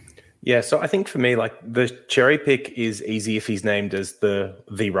 Yeah, so I think for me, like, the Cherry pick is easy if he's named as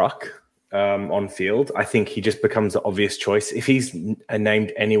the ruck on field. I think he just becomes the obvious choice. If he's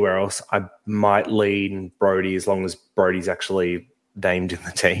named anywhere else, I might lean Brody, as long as Brody's actually named in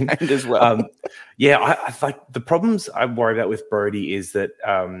the team. And as well. I like the problems I worry about with Brody is that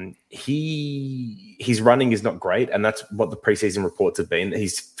his running is not great, and that's what the preseason reports have been.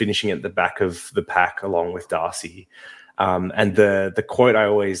 He's finishing at the back of the pack along with Darcy. And the quote I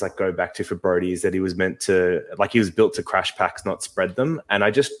always go back to for Brody is that he was built to crash packs, not spread them. And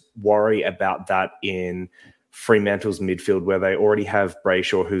I just worry about that in Fremantle's midfield, where they already have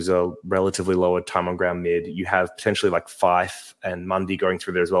Brayshaw, who's a relatively lower time on ground mid. You have potentially Fife and Mundy going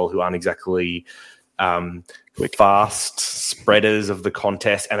through there as well, who aren't exactly fast spreaders of the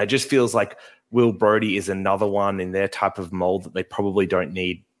contest. And it just feels like Will Brody is another one in their type of mold that they probably don't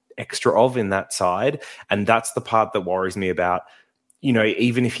need extra of in that side. And that's the part that worries me about,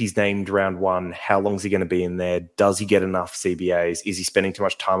 even if he's named round one, how long is he going to be in there? Does he get enough CBAs? Is he spending too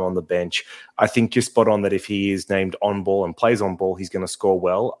much time on the bench? I think you're spot on that if he is named on ball and plays on ball, he's going to score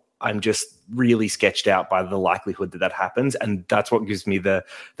well. I'm just really sketched out by the likelihood that happens. And that's what gives me the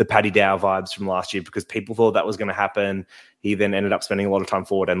Paddy Dow vibes from last year, because people thought that was going to happen. He then ended up spending a lot of time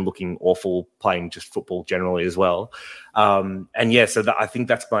forward and looking awful, playing just football generally as well. I think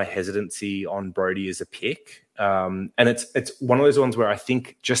that's my hesitancy on Brody as a pick. And it's one of those ones where I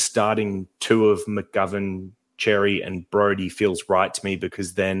think just starting two of McGovern, Cherry and Brody feels right to me,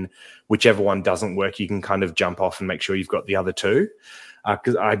 because then whichever one doesn't work, you can kind of jump off and make sure you've got the other two.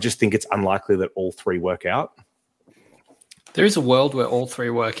 Because I just think it's unlikely that all three work out. There is a world where all three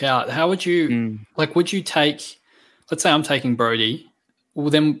work out. How would you would you take, let's say I'm taking Brody,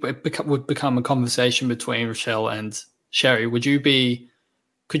 well, then it would become a conversation between Rochelle and Sherry.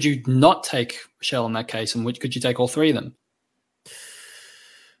 Could you not take Rochelle in that case, and could you take all three of them?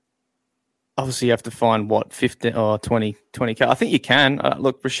 obviously you have to find 15 or 20K. I think you can.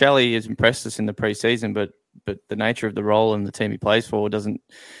 Look, Rachele has impressed us in the preseason, but the nature of the role and the team he plays for doesn't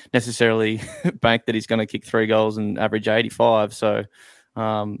necessarily bank that he's going to kick 3 goals and average 85. So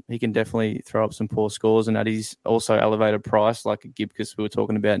he can definitely throw up some poor scores, and at his also elevated price, like a Gibcus we were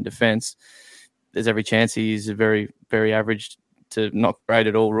talking about in defence, there's every chance he's a very, very average to not great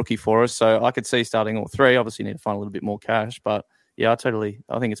at all rookie for us. So I could see starting all 3. Obviously, need to find a little bit more cash, but yeah, I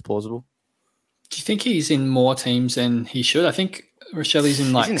think it's plausible. Do you think he's in more teams than he should? I think Rochele's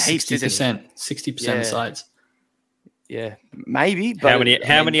in like 60% of sides. Yeah, maybe. But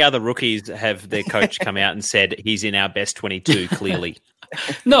how many other rookies have their coach come out and said he's in our best 22? Clearly,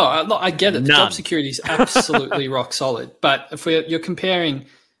 no. I get it. The job security is absolutely rock solid. But if you're comparing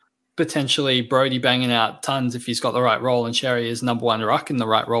potentially Brody banging out tons if he's got the right role, and Sherry is number 1 ruck in the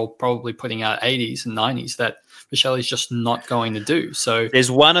right role, probably putting out 80s and 90s, that Rachele's just not going to do. So there's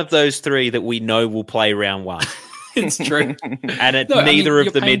one of those 3 that we know will play round 1. It's true. And it's neither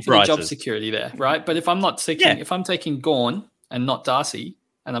of the mid prices. Job security there, right? But if I'm not taking, if I'm taking Gawn and not Darcy,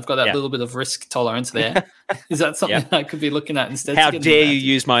 and I've got that little bit of risk tolerance there, is that something I could be looking at instead? How dare you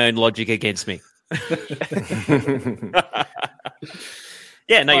use my own logic against me?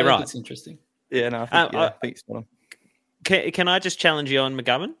 Yeah, no, you're right. It's interesting. Yeah, no, I think it's fun. Can I just challenge you on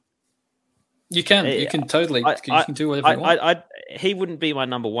McGovern? You can. You can totally. You can do whatever you want. He wouldn't be my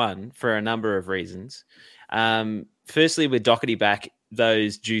number 1 for a number of reasons. Firstly, with Doherty back,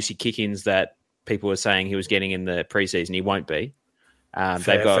 those juicy kick-ins that people were saying he was getting in the preseason, he won't be.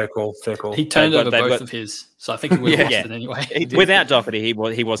 Fair call. He turned over both of his, so I think he would have lost it anyway. Without Doherty, he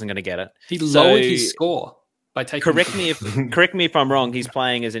wasn't going to get it. He lowered his score by taking. Correct me if I'm wrong. He's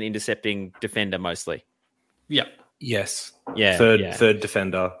playing as an intercepting defender mostly. Yeah. Yes. Yeah. Third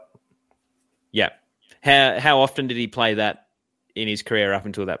defender. Yeah. How often did he play that in his career up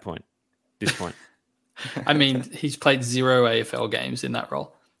until that point? This point. I mean, he's played 0 AFL games in that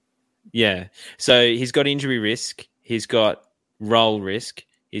role. Yeah. So he's got injury risk. He's got role risk.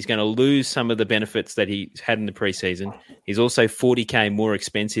 He's going to lose some of the benefits that he had in the preseason. He's also $40K more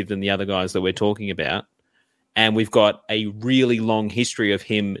expensive than the other guys that we're talking about. And we've got a really long history of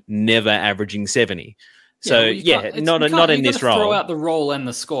him never averaging 70. So, not in this role. Throw out the role and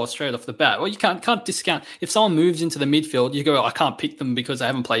the score straight off the bat. Well, you can't discount. If someone moves into the midfield, you go, I can't pick them because they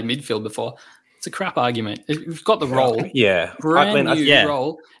haven't played midfield before. It's a crap argument. If you've got the role, new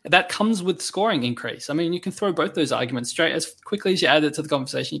role, that comes with scoring increase. I mean, you can throw both those arguments straight as quickly as you add it to the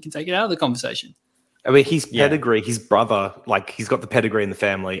conversation. You can take it out of the conversation. I mean, his pedigree, his brother, like he's got the pedigree in the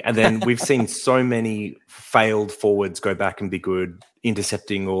family. And then we've seen so many failed forwards go back and be good,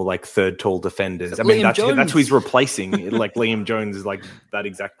 intercepting or like third tall defenders. I mean, that's who he's replacing. Like Liam Jones is like that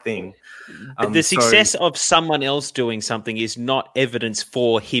exact thing. The success of someone else doing something is not evidence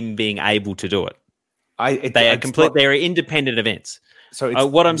for him being able to do it. They are independent events. So it's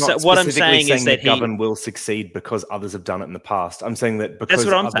what I'm saying is that McGovern will succeed because others have done it in the past. I'm saying that because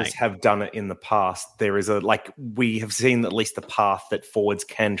others have done it in the past, there is we have seen at least the path that forwards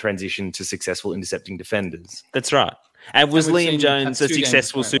can transition to successful intercepting defenders. That's right. And was Liam Jones a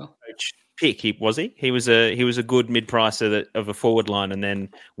successful Supercoach pick? He was a good mid-pricer of a forward line, and then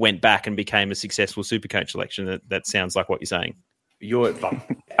went back and became a successful Supercoach selection. That sounds like what you're saying. You're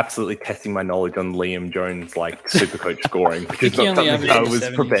absolutely testing my knowledge on Liam Jones, like Supercoach scoring, because not something I was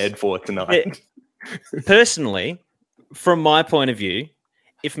prepared for tonight. Personally, from my point of view,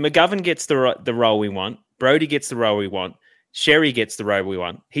 if McGovern gets the role we want, Brody gets the role we want, Sherry gets the role we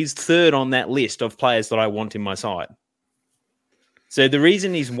want, he's third on that list of players that I want in my side. So the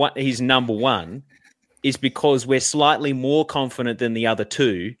reason he's number 1 is because we're slightly more confident than the other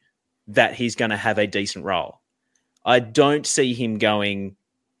 2 that he's going to have a decent role. I don't see him going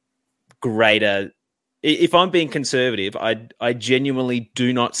greater. If I'm being conservative, I genuinely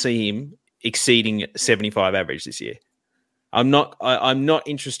do not see him exceeding 75 average this year. I'm not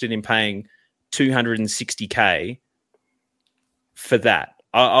interested in paying $260K for that.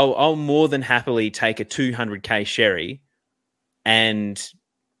 I'll more than happily take a $200K Sherry and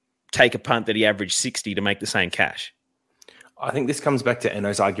take a punt that he averaged 60 to make the same cash. I think this comes back to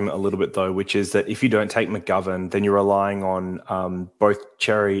Enno's argument a little bit, though, which is that if you don't take McGovern, then you're relying on both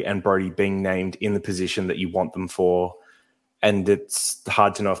Cherry and Brody being named in the position that you want them for. And it's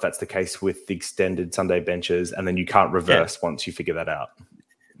hard to know if that's the case with the extended Sunday benches, and then you can't reverse once you figure that out.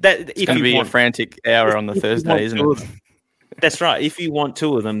 It's going to be a frantic hour on the Thursday, isn't it? That's right. If you want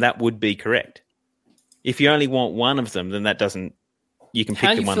 2 of them, that would be correct. If you only want 1 of them, then that doesn't. You can pick the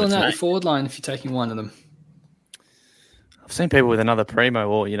one that's How are you filling out your forward line if you're taking 1 of them? I've seen people with another primo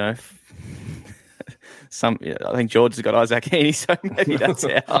or, I think George has got Isaac Heaney, so maybe that's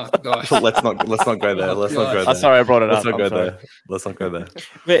how. Oh, gosh. Let's not go there. Let's not go there. Sorry, I brought it Let's up. not go there. Let's not go there.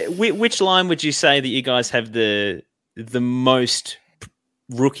 But which line would you say that you guys have the most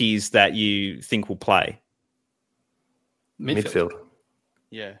rookies that you think will play? Midfield.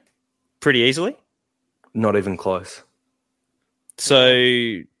 Yeah. Pretty easily? Not even close. So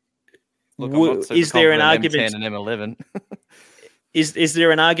Look, is there an argument? M10 and M11. Is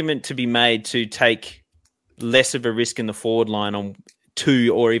there an argument to be made to take less of a risk in the forward line on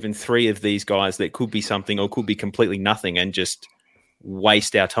 2 or even 3 of these guys that could be something or could be completely nothing and just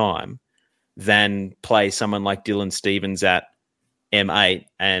waste our time than play someone like Dylan Stephens at M8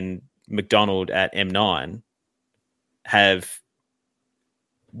 and McDonald at M9, have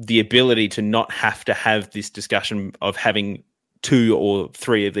the ability to not have to have this discussion of having 2 or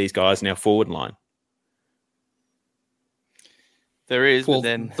 3 of these guys in our forward line? There is, Well, but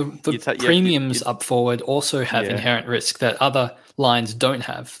then the premiums up forward also have inherent risk that other lines don't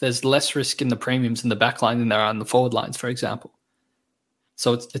have. There's less risk in the premiums in the back line than there are in the forward lines, for example.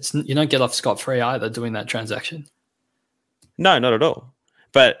 So it's you don't get off scot-free either doing that transaction. No, not at all.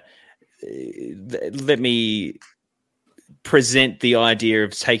 But let me present the idea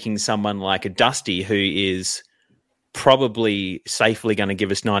of taking someone like a Dusty, who is probably safely going to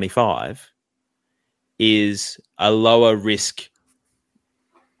give us 95, is a lower risk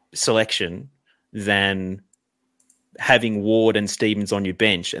selection than having Ward and Stephens on your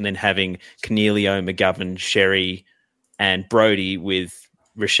bench and then having Cornelio, McGovern, Sherry and Brodie with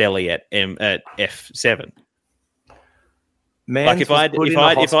Rochelle at F7. Man, Like if I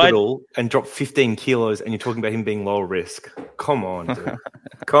and dropped 15 kilos, and you're talking about him being low risk. Come on, dude.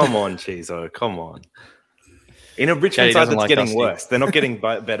 Come on, Chizo. Come on. In a Richmond side that's getting worse, they're not getting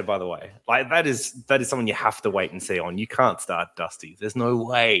better. By the way, like that is someone you have to wait and see on. You can't start Dusty. There's no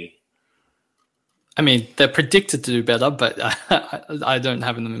way. I mean, they're predicted to do better, but I don't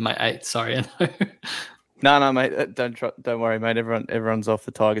have them in my 8. Sorry. No, mate. Don't worry, mate. Everyone's off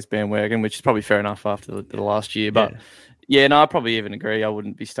the Tigers bandwagon, which is probably fair enough after the last year. But I probably even agree. I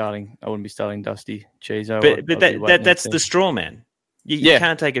wouldn't be starting Dusty Chizo. But that's the straw man. You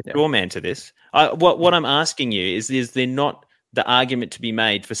can't take a straw man to this. What I'm asking you is there not the argument to be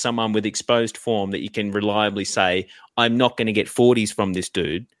made for someone with exposed form that you can reliably say, I'm not going to get 40s from this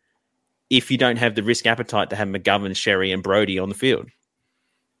dude, if you don't have the risk appetite to have McGovern, Sherry, and Brodie on the field?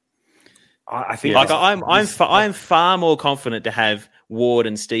 I think I'm far more confident to have Ward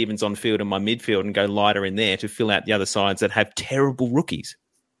and Stephens on field in my midfield and go lighter in there to fill out the other sides that have terrible rookies.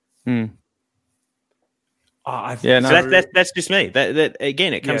 That's just me. That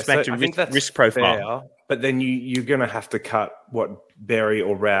again, it comes back to risk profile. Fair, but then you're going to have to cut Berry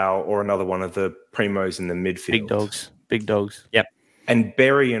or Rao or another one of the primos in the midfield. Big dogs. Yep. And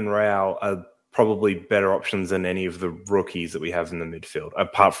Berry and Rao are probably better options than any of the rookies that we have in the midfield,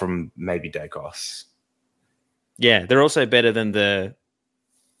 apart from maybe Dacos. Yeah, they're also better than the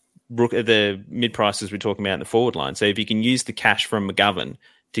mid prices we're talking about in the forward line. So if you can use the cash from McGovern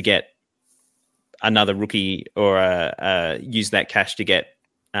to get another rookie, or use that cash to get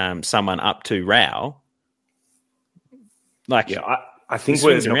someone up to Rao, I think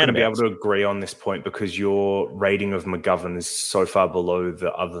we're not going to be able to agree on this point because your rating of McGovern is so far below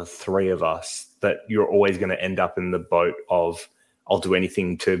the other 3 of us that you're always going to end up in the boat of I'll do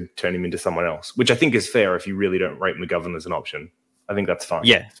anything to turn him into someone else, which I think is fair if you really don't rate McGovern as an option. I think that's fine.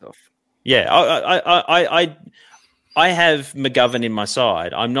 Yeah. I have McGovern in my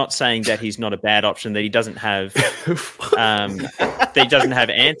side. I'm not saying that he's not a bad option, that he doesn't have that he doesn't have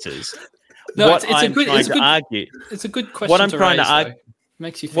answers. No, It's a good question. What I'm trying to argue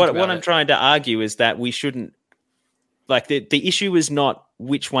makes you think what I'm trying to argue is that we shouldn't, like, the issue is not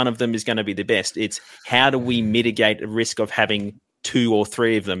which one of them is going to be the best. It's how do we mitigate the risk of having 2 or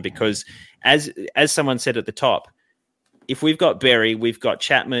 3 of them? Because as someone said at the top, if we've got Berry, we've got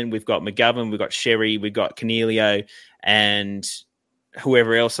Chapman, we've got McGovern, we've got Sherry, we've got Cornelio, and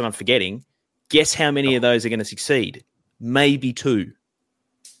whoever else that I'm forgetting, guess how many of those are going to succeed? Maybe 2.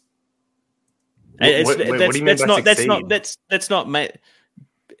 What do you mean by succeed? That's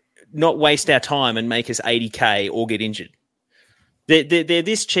not waste our time and make us 80K or get injured. They're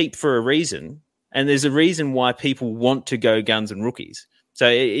this cheap for a reason, and there's a reason why people want to go guns and rookies. So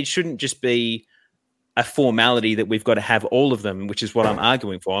it shouldn't just be a formality that we've got to have all of them, which is what I'm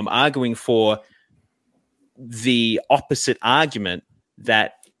arguing for. I'm arguing for the opposite argument,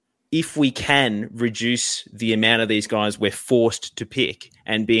 that if we can reduce the amount of these guys we're forced to pick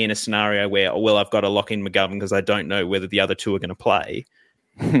and be in a scenario where, I've got to lock in McGovern because I don't know whether the other 2 are going to play.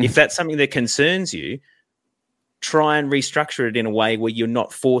 If that's something that concerns you, try and restructure it in a way where you're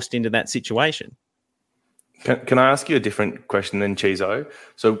not forced into that situation. Can I ask you a different question than Chizo?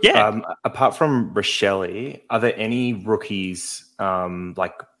 So, apart from Rochelle, are there any rookies we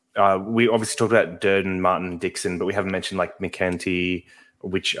obviously talked about Durden, Martin, Dixon, but we haven't mentioned like McEntee,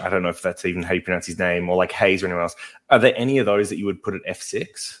 which I don't know if that's even how you pronounce his name, or like Hayes or anyone else. Are there any of those that you would put at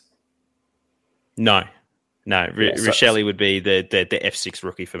F6? No. Rochelle would be the F6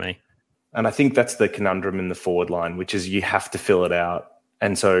 rookie for me. And I think that's the conundrum in the forward line, which is you have to fill it out.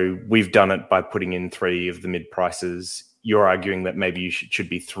 And so we've done it by putting in 3 of the mid prices. You're arguing that maybe you should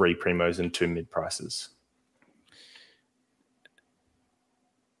be 3 primos and 2 mid prices.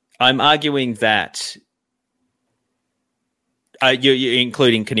 I'm arguing that you're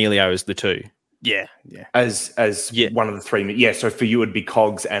including Cornelio as the 2. Yeah. As one of the 3. Yeah, so for you it would be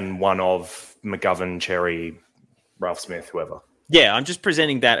Cogs and one of McGovern, Cherry, Ralph Smith, whoever. Yeah, I'm just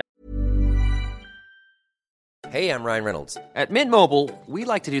presenting that. Hey, I'm Ryan Reynolds. At Mint Mobile, we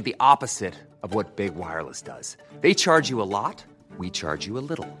like to do the opposite of what Big Wireless does. They charge you a lot, we charge you a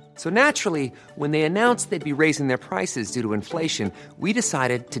little. So naturally, when they announced they'd be raising their prices due to inflation, we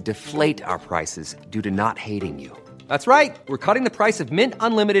decided to deflate our prices due to not hating you. That's right. We're cutting the price of Mint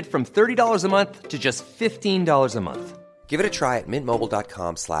Unlimited from $30 a month to just $15 a month. Give it a try at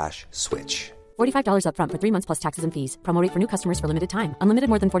mintmobile.com/switch. $45 up front for 3 months plus taxes and fees. Promo rate for new customers for limited time. Unlimited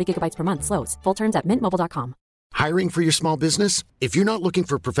more than 40 gigabytes per month. Slows full terms at mintmobile.com. Hiring for your small business? If you're not looking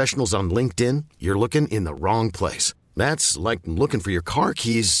for professionals on LinkedIn, you're looking in the wrong place. That's like looking for your car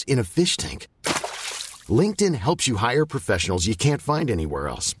keys in a fish tank. LinkedIn helps you hire professionals you can't find anywhere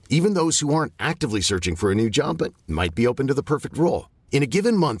else, even those who aren't actively searching for a new job but might be open to the perfect role. In a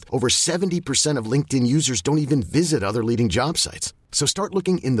given month, over 70% of LinkedIn users don't even visit other leading job sites. So start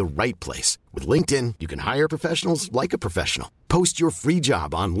looking in the right place. With LinkedIn, you can hire professionals like a professional. Post your free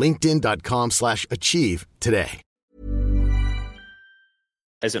job on linkedin.com/achieve today.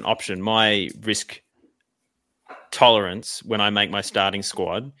 As an option, my risk tolerance when I make my starting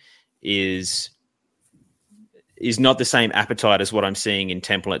squad is not the same appetite as what I'm seeing in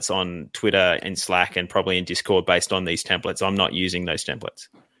templates on Twitter and Slack and probably in Discord based on these templates. I'm not using those templates.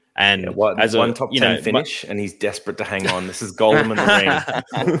 And as one top 10 finish, and he's desperate to hang on. This is Golem in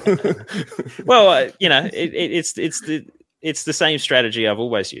the ring. Well, it's the same strategy I've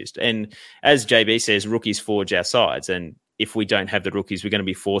always used. And as JB says, rookies forge our sides. And if we don't have the rookies, we're going to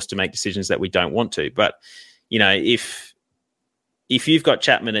be forced to make decisions that we don't want to. But if you've got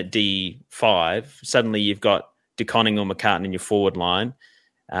Chapman at D5, suddenly you've got DeConning or McCartan in your forward line.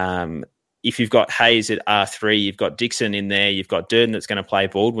 If you've got Hayes at R3, you've got Dixon in there, you've got Durden that's going to play,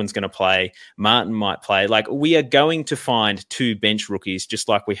 Baldwin's going to play, Martin might play. Like, we are going to find 2 bench rookies just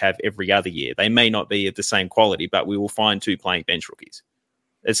like we have every other year. They may not be of the same quality, but we will find 2 playing bench rookies.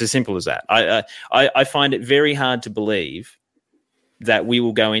 It's as simple as that. I find it very hard to believe that we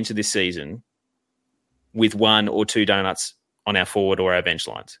will go into this season with 1 or 2 donuts on our forward or our bench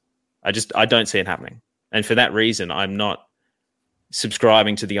lines. I don't see it happening. And for that reason, I'm not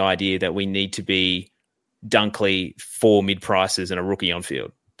subscribing to the idea that we need to be Dunkley 4 mid prices and a rookie on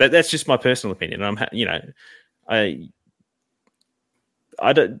field. That's just my personal opinion. I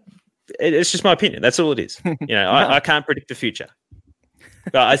don't. It's just my opinion. That's all it is. I can't predict the future.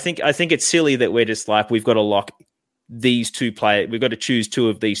 But I think it's silly that we're just like, we've got to lock these 2 players. We've got to choose 2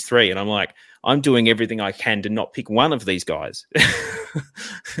 of these 3. And I'm like, I'm doing everything I can to not pick one of these guys.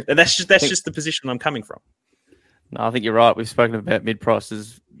 And that's just the position I'm coming from. No, I think you're right. We've spoken about mid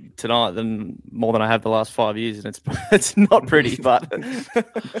prices tonight more than I have the last 5 years, and it's not pretty, but it's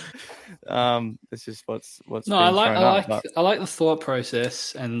just what's. No, I like the thought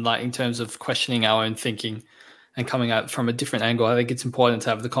process, and like in terms of questioning our own thinking and coming out from a different angle. I think it's important to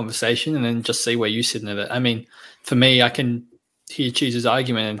have the conversation and then just see where you sit in it. I mean, for me, I can hear Cheese's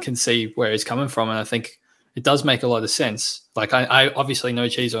argument and can see where he's coming from, and I think it does make a lot of sense. Like, I obviously know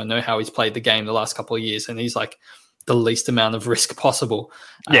Cheese, I know how he's played the game the last couple of years, and he's like the least amount of risk possible.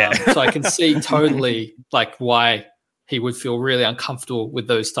 So I can see totally like why he would feel really uncomfortable with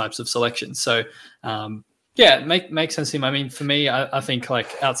those types of selections. So it makes sense to him. I mean, for me, I think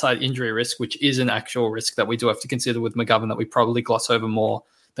like outside injury risk, which is an actual risk that we do have to consider with McGovern that we probably gloss over more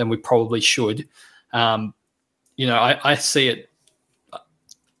than we probably should. I see it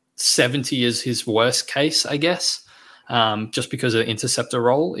 70 is his worst case, I guess, just because of the interceptor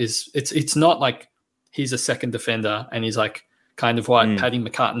role. It's not like he's a second defender and he's like kind of what Paddy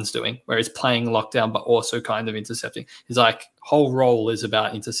McCartan's doing, where he's playing lockdown but also kind of intercepting. His like whole role is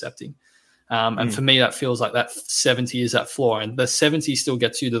about intercepting. And for me, that feels like that 70 is that floor, and the 70 still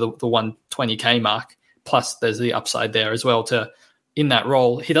gets you to the 120K mark. Plus there's the upside there as well to in that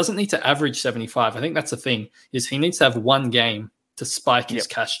role. He doesn't need to average 75. I think that's the thing, is he needs to have one game to spike his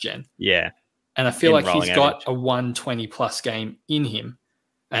cash gen. Yeah. And I feel In like he's rolling got average. a 120 plus game in him.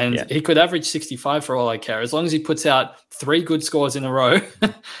 And Yeah. he could average 65 for all I care. As long as he puts out 3 good scores in a row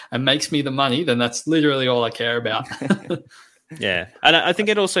and makes me the money, then that's literally all I care about. Yeah, and I think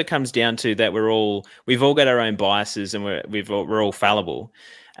it also comes down to that we've all got our own biases and we're all fallible.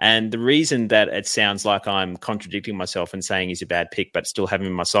 And the reason that it sounds like I'm contradicting myself and saying he's a bad pick, but still having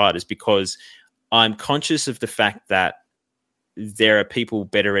him on my side, is because I'm conscious of the fact that there are people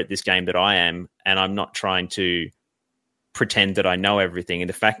better at this game than I am, and I'm not trying to pretend that I know everything. And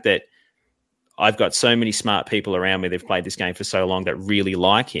the fact that I've got so many smart people around me that've played this game for so long that really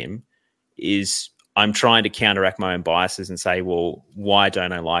like him, is I'm trying to counteract my own biases and say, well, why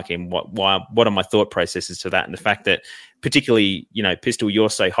don't I like him? What are my thought processes to that? And the fact that particularly, Pistol, you're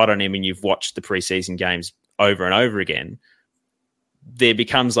so hot on him and you've watched the preseason games over and over again, there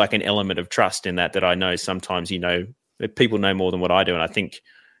becomes like an element of trust in that I know sometimes, that people know more than what I do. And I think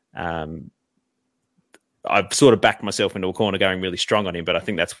I've sort of backed myself into a corner going really strong on him, but I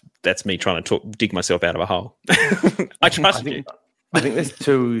think that's me trying to dig myself out of a hole. I trust you. I think there's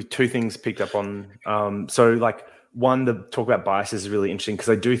two things picked up on. So like one, the talk about biases is really interesting because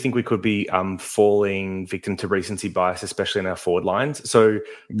I do think we could be falling victim to recency bias, especially in our forward lines. So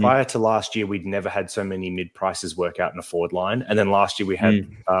prior to last year, we'd never had so many mid prices work out in a forward line. And then last year we had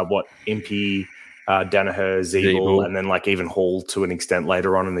Impey, Danaher, Ziebel, and then like even Hall to an extent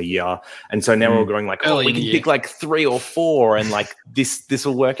later on in the year. And so now we're going like, we can pick like 3 or 4 and like this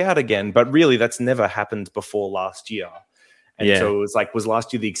will work out again. But really that's never happened before last year. And so it was like, was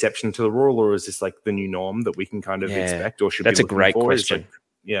last year the exception to the rule, or is this like the new norm that we can kind of expect, or should that's be a great question.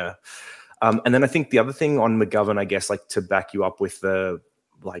 And then I think the other thing on McGovern, I guess, like to back you up with the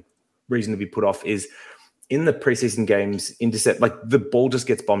like reason to be put off is in the preseason games, intercept, like the ball just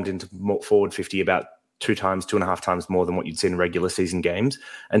gets bombed into forward 50 about 2.5 times more than what you'd see in regular season games.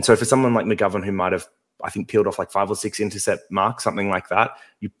 And so for someone like McGovern, who might have, I think, peeled off like 5 or 6 intercept marks, something like that,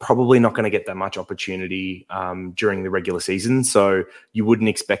 you're probably not going to get that much opportunity during the regular season. So you wouldn't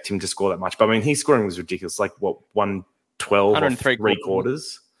expect him to score that much. But I mean, his scoring was ridiculous, like 112 off 3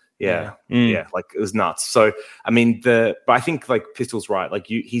 quarters. Yeah, like it was nuts. So I mean, but I think like Pistol's right. Like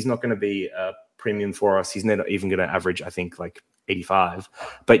he's not going to be a premium for us. He's not even going to average, I think, like 85.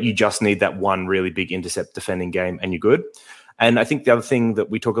 But you just need that one really big intercept defending game, and you're good. And I think the other thing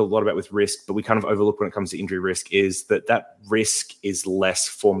that we talk a lot about with risk, but we kind of overlook when it comes to injury risk, is that risk is less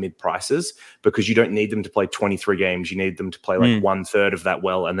for mid prices because you don't need them to play 23 games. You need them to play like 1/3 of that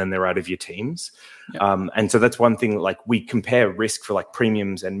well, and then they're out of your teams. Yep. And so that's one thing, like we compare risk for like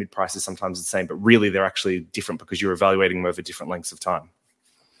premiums and mid prices sometimes the same, but really they're actually different because you're evaluating them over different lengths of time.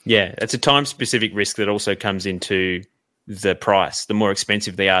 Yeah, it's a time-specific risk that also comes into the price. The more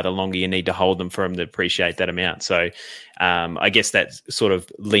expensive they are, the longer you need to hold them for them to appreciate that amount. So I guess that sort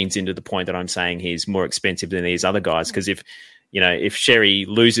of leans into the point that I'm saying he's more expensive than these other guys, because if Sherry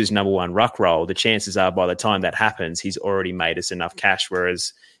loses number 1 ruck role, the chances are by the time that happens, he's already made us enough cash.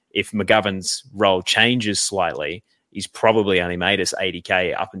 Whereas if McGovern's role changes slightly, he's probably only made us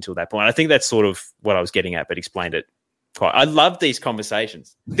 80K up until that point. I think that's sort of what I was getting at, but explained it quite. I love these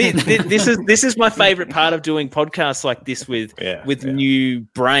conversations. This is my favorite part of doing podcasts like this with new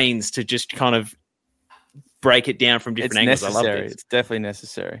brains, to just kind of break it down from different angles. Necessary. I love this. It's definitely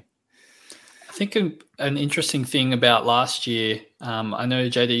necessary. I think an interesting thing about last year, I know,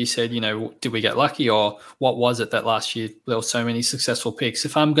 JD, you said, did we get lucky, or what was it that last year there were so many successful picks?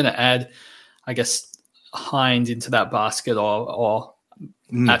 If I'm going to add, I guess, Hind into that basket, or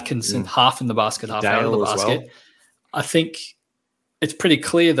Atkinson, half in the basket, half out of the basket, well. I think it's pretty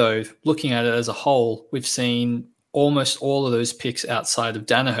clear, though, looking at it as a whole, we've seen almost all of those picks outside of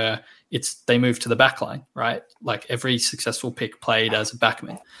Danaher, they move to the back line, right? Like every successful pick played as a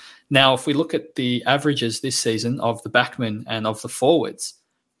backman. Now, if we look at the averages this season of the backman and of the forwards,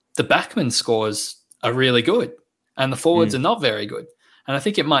 the backman scores are really good and the forwards are not very good. And I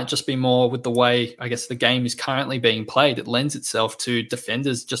think it might just be more with the way, I guess, the game is currently being played. It lends itself to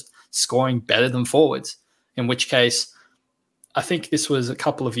defenders just scoring better than forwards, in which case I think this was a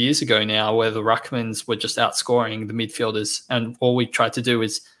couple of years ago now where the ruckmans were just outscoring the midfielders, and all we tried to do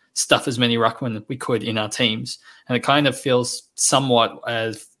is stuff as many ruckmen that we could in our teams. And it kind of feels somewhat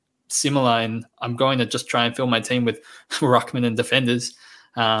as similar, and I'm going to just try and fill my team with ruckmen and defenders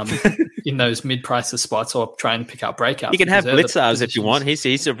in those mid-prices spots, or trying to pick out breakouts. You can have Blitzars if you want.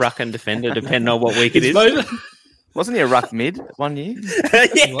 He's a ruck and defender, depending on what week it is. Wasn't he a ruck mid one year?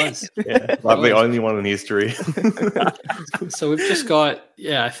 He was. Yeah, like the only one in history. So we've just got,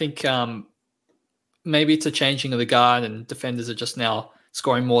 I think maybe it's a changing of the guard, and defenders are just now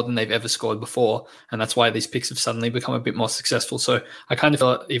scoring more than they've ever scored before. And that's why these picks have suddenly become a bit more successful. So I kind of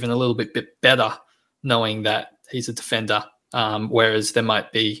feel even a little bit better knowing that he's a defender. Whereas there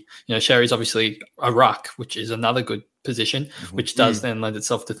might be, Sherry's obviously a ruck, which is another good position, which does then lend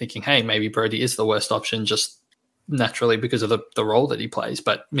itself to thinking, hey, maybe Brodie is the worst option just naturally because of the role that he plays.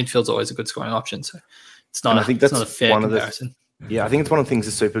 But midfield's always a good scoring option. So it's not, it's not a fair comparison. I think it's one of the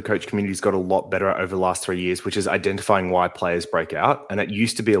things the Supercoach community's got a lot better over the last 3 years, which is identifying why players break out. And it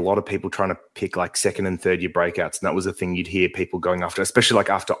used to be a lot of people trying to pick like second and third year breakouts. And that was the thing you'd hear people going after, especially like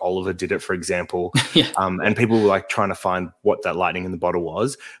after Oliver did it, for example. And people were like trying to find what that lightning in the bottle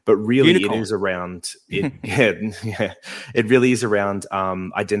was. But really Unicorn. It is around, it really is around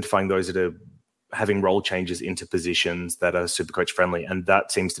identifying those that are having role changes into positions that are Supercoach friendly. And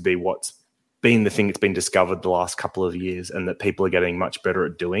that seems to be what's been the thing that's been discovered the last couple of years and that people are getting much better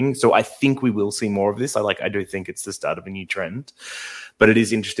at doing. So I think we will see more of this. I do think it's the start of a new trend, but it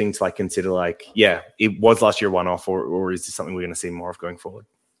is interesting to consider it was last year one-off or is this something we're going to see more of going forward?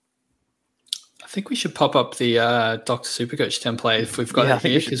 I think we should pop up the Dr. Supercoach template if we've got it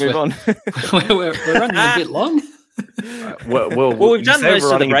here because we're running a bit long. Well, we've done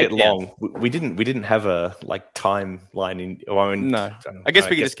most of the breakdown. We didn't have a timeline in. No, I guess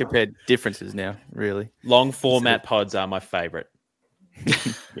we can just compare differences now. Really, long format pods are my favorite.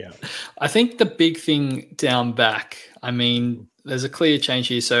 Yeah, I think the big thing down back. I mean, there's a clear change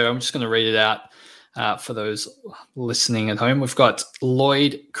here, so I'm just going to read it out for those listening at home. We've got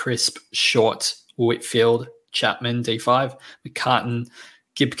Lloyd, Crisp, Short, Whitfield, Chapman, D5, McCartan,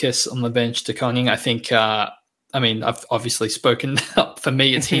 Gibkiss on the bench, De Koning. I think. I've obviously spoken up. For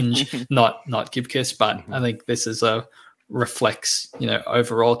me, it's Hinge, not Gibkiss, but I think this is a reflects,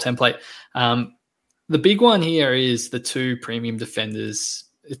 overall template. The big one here is the two premium defenders.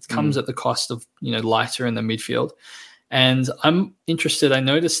 It comes at the cost of, lighter in the midfield. And I'm interested. I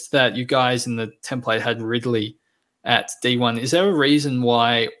noticed that you guys in the template had Ridley at D1. Is there a reason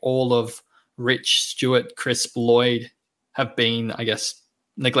why all of Rich, Stewart, Crisp, Lloyd have been, I guess,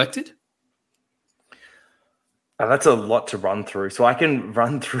 neglected? That's a lot to run through. So I can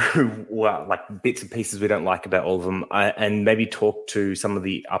run through bits and pieces we don't like about all of them and maybe talk to some of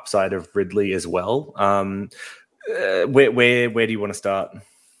the upside of Ridley as well. Where do you want to start?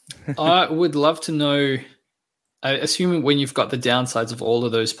 I would love to know, assuming when you've got the downsides of all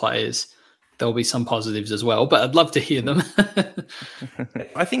of those players, there'll be some positives as well, but I'd love to hear them.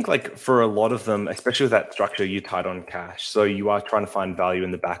 I think for a lot of them, especially with that structure, you're tight on cash. So you are trying to find value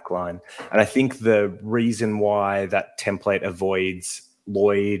in the back line. And I think the reason why that template avoids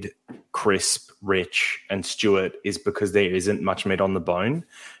Lloyd, Crisp, Rich, and Stewart is because there isn't much meat on the bone.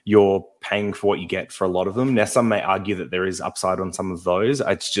 You're paying for what you get for a lot of them. Now, some may argue that there is upside on some of those.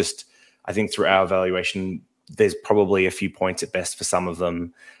 It's just, I think through our evaluation, there's probably a few points at best for some of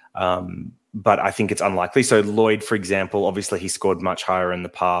them. But I think it's unlikely. So Lloyd, for example, obviously he scored much higher in the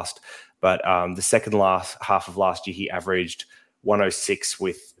past, but the second half of last year, he averaged 106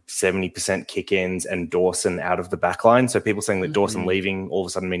 with 70% kick-ins and Dawson out of the back line. So people saying that Dawson leaving all of a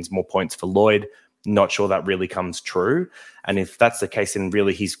sudden means more points for Lloyd. Not sure that really comes true. And if that's the case, then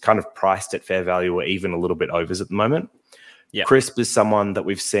really he's kind of priced at fair value or even a little bit overs at the moment. Yeah. Crisp is someone that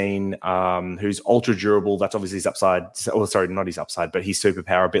we've seen who's ultra durable. That's obviously his upside. Oh, sorry, not his upside, but his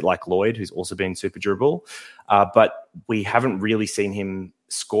superpower, a bit like Lloyd, who's also been super durable. But we haven't really seen him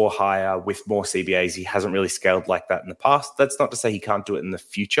score higher with more CBAs. He hasn't really scaled like that in the past. That's not to say he can't do it in the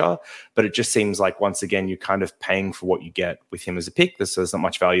future, but it just seems like, once again, you're kind of paying for what you get with him as a pick. There's not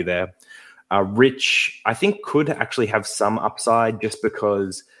much value there. Rich, I think, could actually have some upside just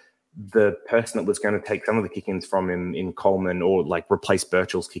because the person that was going to take some of the kick-ins from him in Coleman or replace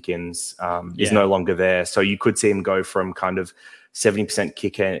Birchall's kick-ins is no longer there. So you could see him go from kind of 70%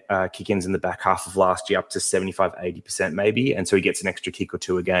 kick-ins in the back half of last year up to 75, 80% maybe. And so he gets an extra kick or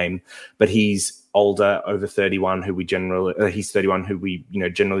two a game. But he's older, over 31, he's 31, who we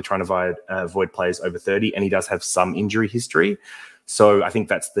generally trying to avoid players over 30. And he does have some injury history. So I think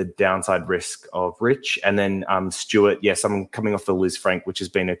that's the downside risk of Rich. And then Stewart, someone coming off the Liz Frank, which has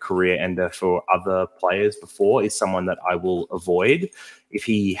been a career ender for other players before, is someone that I will avoid. If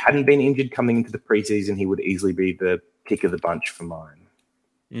he hadn't been injured coming into the preseason, he would easily be the pick of the bunch for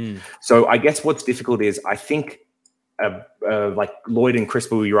mine. So I guess what's difficult is I think Lloyd and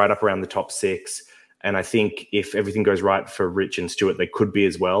Crisp will be right up around the top 6. And I think if everything goes right for Rich and Stewart, they could be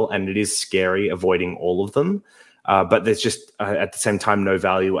as well. And it is scary avoiding all of them. But there's just, at the same time, no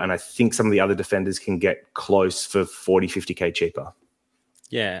value. And I think some of the other defenders can get close for 40, 50K cheaper.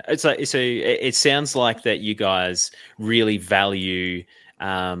 Yeah. It sounds like that you guys really value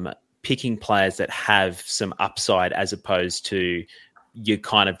picking players that have some upside as opposed to you're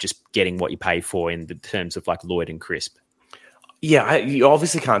kind of just getting what you pay for in the terms of like Lloyd and Crisp. Yeah, you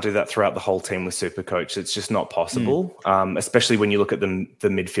obviously can't do that throughout the whole team with Supercoach. It's just not possible, especially when you look at the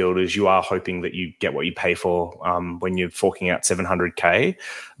midfielders. You are hoping that you get what you pay for when you're forking out $700K.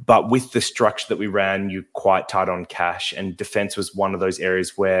 But with the structure that we ran, you're quite tight on cash, and defense was one of those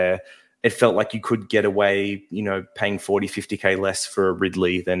areas where it felt like you could get away, paying 40, 50K less for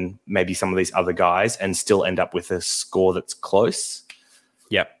Ridley than maybe some of these other guys and still end up with a score that's close.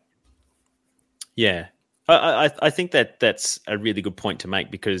 Yep. Yeah. I think that's a really good point to make,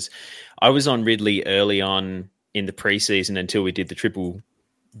 because I was on Ridley early on in the preseason until we did the triple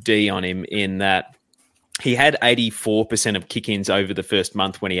D on him, in that he had 84% of kick-ins over the first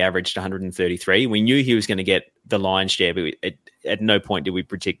month when he averaged 133. We knew he was going to get the lion's share, but at no point did we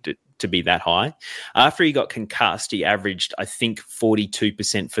predict it to be that high. After he got concussed, he averaged, I think,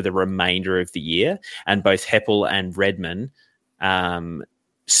 42% for the remainder of the year, and both Heppel and Redman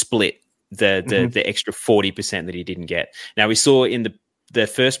split the extra 40% that he didn't get. Now, we saw in the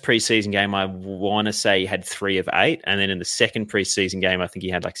first preseason game, I want to say he had 3 of 8. And then in the second preseason game, I think he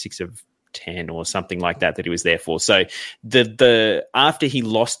had like 6 of 10 or something like that he was there for. So the after he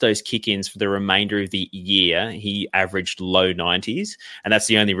lost those kick-ins for the remainder of the year, he averaged low 90s. And that's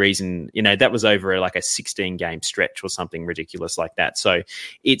the only reason, that was over like a 16-game stretch or something ridiculous like that. So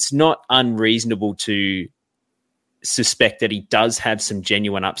it's not unreasonable to suspect that he does have some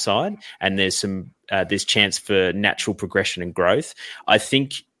genuine upside, and there's chance for natural progression and growth. I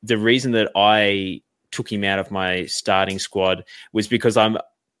think the reason that I took him out of my starting squad was because I'm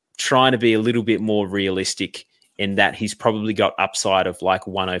trying to be a little bit more realistic in that he's probably got upside of like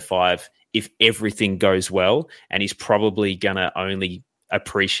 105 if everything goes well, and he's probably going to only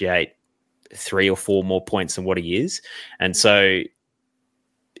appreciate 3 or 4 more points than what he is. And so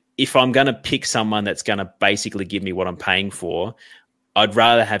if I'm going to pick someone that's going to basically give me what I'm paying for, I'd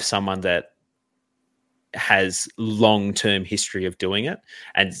rather have someone that has long-term history of doing it.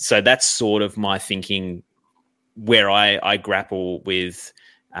 And so that's sort of my thinking where I grapple with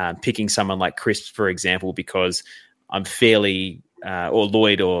picking someone like Crisp, for example, because I'm fairly, or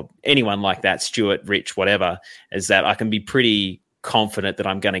Lloyd or anyone like that, Stuart, Rich, whatever, is that I can be pretty confident that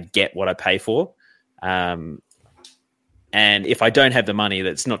I'm going to get what I pay for. And if I don't have the money,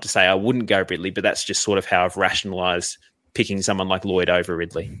 that's not to say I wouldn't go Ridley, but that's just sort of how I've rationalised picking someone like Lloyd over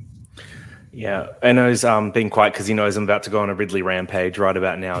Ridley. Yeah, Enno's being quiet because he knows I'm about to go on a Ridley rampage right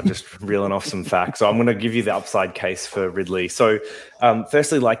about now, just reeling off some facts. So I'm going to give you the upside case for Ridley. So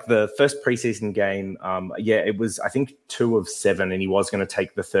firstly, like the first preseason game, it was, I think, 2 of 7, and he was going to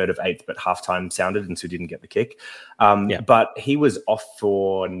take the 3rd of 8, but halftime sounded, and so didn't get the kick. But he was off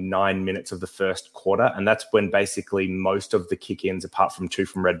for 9 minutes of the first quarter, and that's when basically most of the kick-ins, apart from 2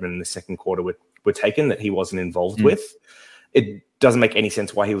 from Redmond in the second quarter, were taken that he wasn't involved with. It doesn't make any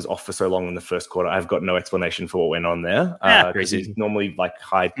sense why he was off for so long in the first quarter. I've got no explanation for what went on there, because he's normally like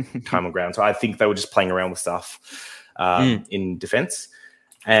high time on ground. So I think they were just playing around with stuff in defense.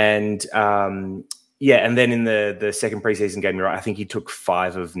 And and then in the second preseason game, you're right, I think he took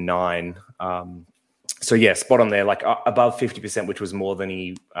 5 of 9. So yeah, spot on there, like above 50%, which was more than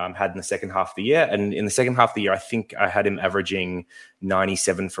he had in the second half of the year. And in the second half of the year, I think I had him averaging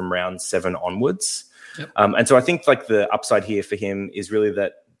 97 from round 7 onwards. Yep. And so I think like the upside here for him is really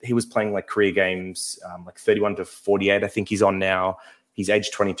that he was playing like career games, like 31 to 48. I think he's on now. He's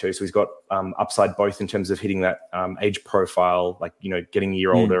age 22. So he's got upside both in terms of hitting that age profile, like, getting a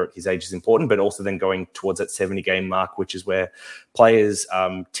year older at his age is important, but also then going towards that 70 game mark, which is where players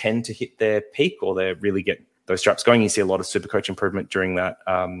tend to hit their peak, or they really get those straps going. You see a lot of Supercoach improvement during that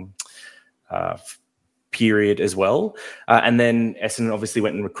period as well. And then Essendon obviously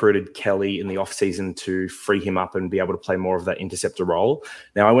went and recruited Kelly in the off-season to free him up and be able to play more of that interceptor role.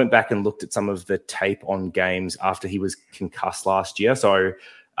 Now, I went back and looked at some of the tape on games after he was concussed last year. So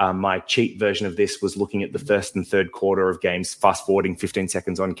my cheat version of this was looking at the first and third quarter of games, fast-forwarding 15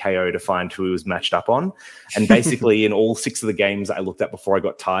 seconds on KO to find who he was matched up on. And basically in all 6 of the games I looked at before I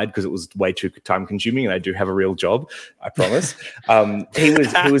got tired, because it was way too time-consuming, and I do have a real job, I promise. He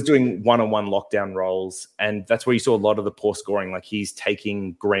was doing one-on-one lockdown roles, and that's where you saw a lot of the poor scoring. Like, he's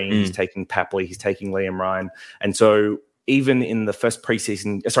taking Green, he's taking Papley, he's taking Liam Ryan. And so even in the first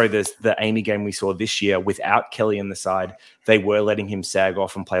preseason, there's the Amy game we saw this year without Kelly in the side, they were letting him sag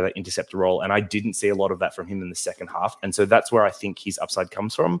off and play that interceptor role. And I didn't see a lot of that from him in the second half. And so that's where I think his upside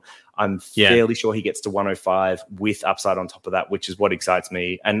comes from. I'm fairly sure he gets to 105 with upside on top of that, which is what excites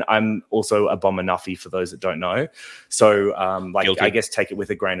me. And I'm also a bomber nuffy for those that don't know. So I guess take it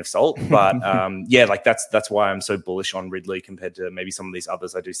with a grain of salt. But that's why I'm so bullish on Ridley compared to maybe some of these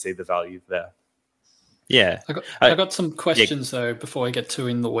others. I do see the value there. Yeah. I got some questions, though, before I get too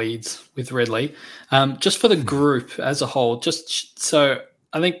in the weeds with Ridley. Just for the group as a whole, so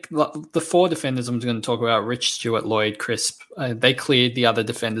I think the 4 defenders I'm going to talk about, Rich, Stewart, Lloyd, Crisp, they cleared the other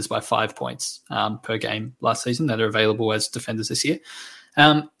defenders by 5 points per game last season that are available as defenders this year.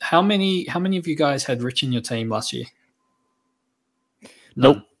 How many of you guys had Rich in your team last year?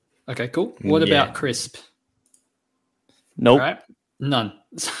 None. Nope. Okay, cool. What about Crisp? Nope. All right. None.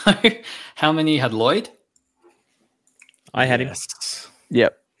 So how many had Lloyd? I had him.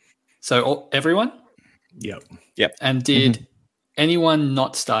 Yep. So everyone? Yep. And did anyone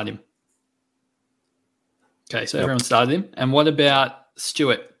not start him? Okay, so everyone started him. And what about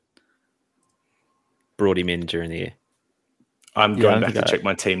Stewart? Brought him in during the year. I'm going back to check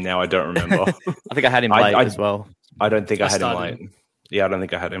my team now. I don't remember. I think I had him late as well. I don't think I had him late. Yeah, I don't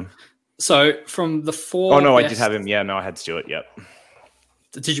think I had him. So from the 4... Oh, no, I did have him. Yeah, no, I had Stewart, yep.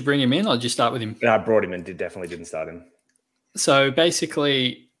 Did you bring him in or did you start with him? No, I brought him in. Definitely didn't start him. So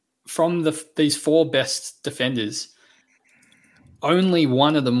basically, from these 4 best defenders, only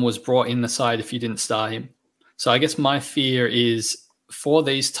one of them was brought in the side if you didn't start him. So I guess my fear is for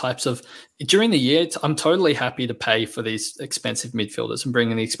these types of... During the year, I'm totally happy to pay for these expensive midfielders and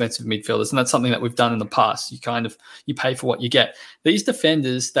bring in the expensive midfielders. And that's something that we've done in the past. You pay for what you get. These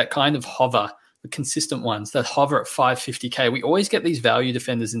defenders that kind of hover, the consistent ones that hover at 550K, we always get these value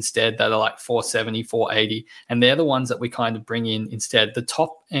defenders instead that are like 470, 480. And they're the ones that we kind of bring in instead. The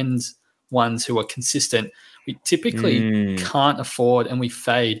top end ones who are consistent, we typically can't afford and we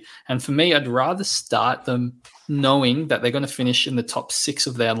fade. And for me, I'd rather start them knowing that they're going to finish in the top 6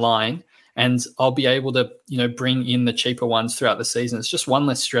 of their line, and I'll be able to, bring in the cheaper ones throughout the season. It's just one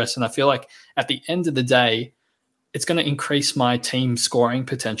less stress. And I feel like at the end of the day, it's going to increase my team scoring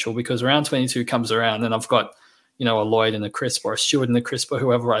potential because round 22 comes around and I've got, a Lloyd and a Crisp or a Stewart and a Crisp or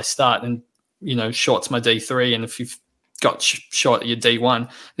whoever I start, and, short's my D3. And if you've got short at your D1,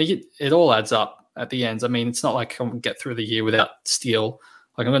 I think it all adds up at the end. I mean, it's not like I'm going to get through the year without Steele.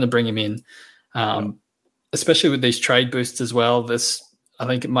 Like, I'm going to bring him in, especially with these trade boosts as well. I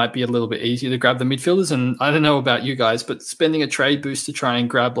think it might be a little bit easier to grab the midfielders. And I don't know about you guys, but spending a trade boost to try and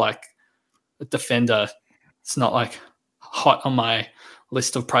grab like a defender, it's not like hot on my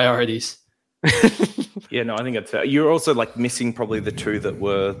list of priorities. Yeah, no, I think it's fair. You're also like missing probably the 2 that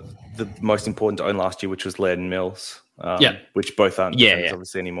were the most important to own last year, which was Laird and Mills. Which both aren't defenders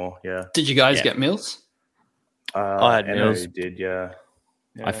obviously anymore. Yeah. Did you guys get Mills? I had Mills. Did, yeah.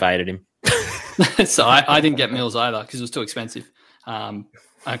 I faded him. So I didn't get Mills either because it was too expensive. And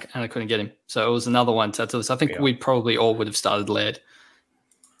I couldn't get him. So it was another one to this. I think we probably all would have started Laird.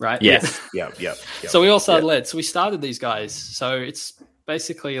 Right? Yes. Yep. So we all started Laird. So we started these guys. So it's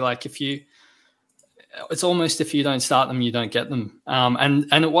basically like it's almost if you don't start them, you don't get them. And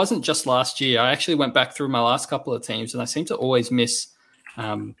it wasn't just last year. I actually went back through my last couple of teams and I seem to always miss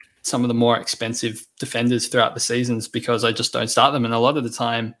some of the more expensive defenders throughout the seasons because I just don't start them. And a lot of the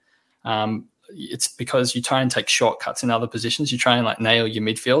time, it's because you try and take shortcuts in other positions. You try and like nail your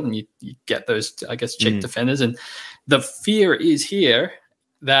midfield and you get those, I guess, cheap defenders. And the fear is here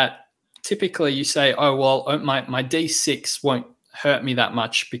that typically you say, oh, well, my D6 won't hurt me that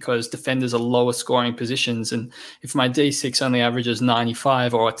much because defenders are lower scoring positions. And if my D6 only averages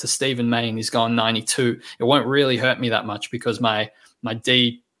 95 or to Stephen Mayne is going 92, it won't really hurt me that much because my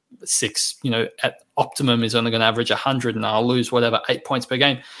D6, at optimum is only going to average 100 and I'll lose 8 points per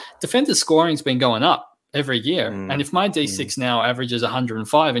game. Defender scoring has been going up every year. And if my D6 now averages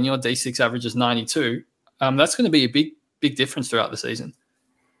 105 and your D6 averages 92, that's going to be a big difference throughout the season.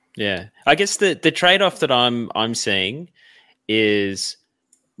 Yeah. I guess the trade-off that I'm seeing is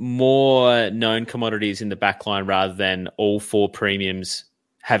more known commodities in the back line rather than all 4 premiums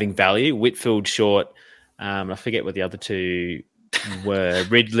having value. Whitfield, Short, I forget what the other 2 were,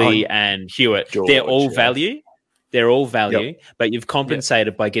 Ridley and Hewitt. George, they're all value. They're all value, Yep. but you've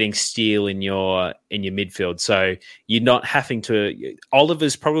compensated by getting Steele in your midfield. So you're not having to.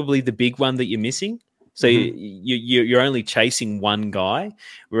 Oliver's probably the big one that you're missing. So you're only chasing one guy,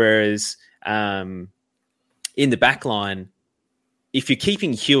 whereas in the back line, if you're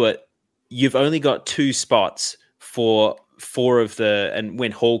keeping Hewitt, you've only got 2 spots for 4 of the. And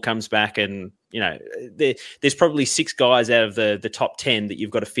when Hall comes back, and there's probably 6 guys out of the top 10 that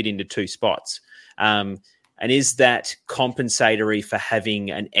you've got to fit into 2 spots. And is that compensatory for having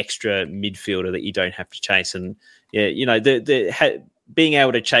an extra midfielder that you don't have to chase? And being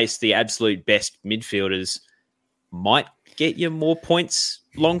able to chase the absolute best midfielders might get you more points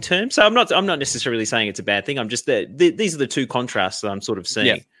long term. So I'm not necessarily saying it's a bad thing. I'm just that these are the 2 contrasts that I'm sort of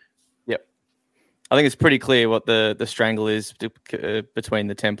seeing. Yep. I think it's pretty clear what the strangle is between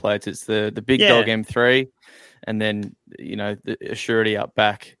the templates. It's the big dog M3, and then the Assurity up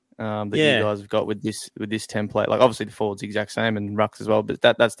back that you guys have got with this template. Like obviously the forward's the exact same and rucks as well, but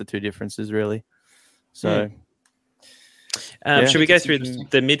that's the two differences really. So, should we go through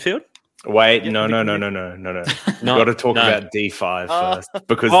the midfield? Wait, no. We've got to talk about D5 first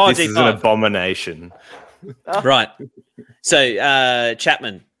because this D5 is an abomination. Right. So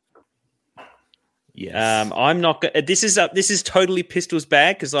Chapman. Yes. I'm not. This is totally Pistol's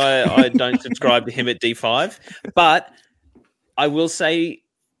bag because I don't subscribe to him at D5. But I will say,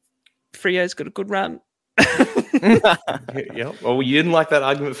 Freo's got a good run. Yeah. Well, you didn't like that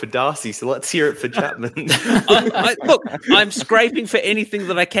argument for Darcy, so let's hear it for Chapman. Look, I'm scraping for anything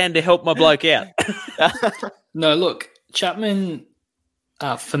that I can to help my bloke out. No, look, Chapman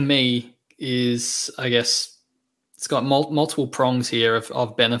for me is, I guess, it's got multiple prongs here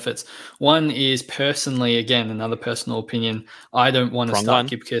of benefits. One is personally, again, another personal opinion, I don't want to start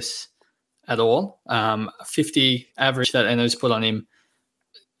Gibcus at all. 50 average that Enno's put on him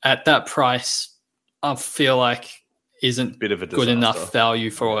at that price, I feel like isn't bit of a good enough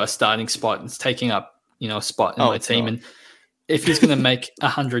value for a starting spot. It's taking up, a spot in my team. And if he's going to make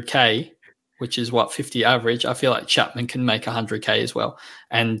 100K, which is 50 average, I feel like Chapman can make 100K as well.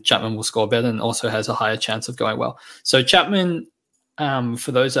 And Chapman will score better and also has a higher chance of going well. So Chapman,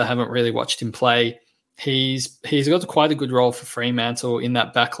 for those that haven't really watched him play, he's got quite a good role for Fremantle in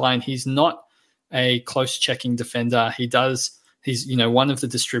that back line. He's not a close checking defender. He's one of the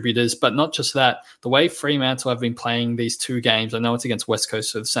distributors, but not just that. The way Fremantle have been playing these two games, I know it's against West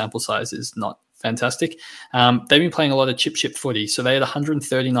Coast, so the sample size is not fantastic. They've been playing a lot of chip footy. So they had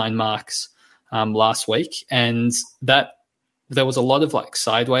 139 marks last week, and that there was a lot of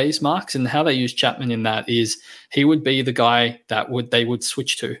sideways marks. And how they use Chapman in that is he would be the guy that they would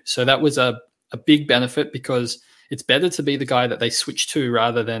switch to. So that was a big benefit because it's better to be the guy that they switch to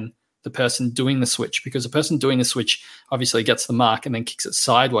rather than the person doing the switch, because the person doing the switch obviously gets the mark and then kicks it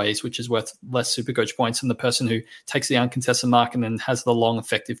sideways, which is worth less Supercoach points than the person who takes the uncontested mark and then has the long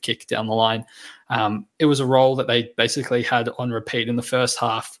effective kick down the line. It was a role that they basically had on repeat in the first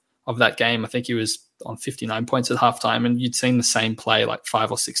half of that game. I think he was on 59 points at halftime, and you'd seen the same play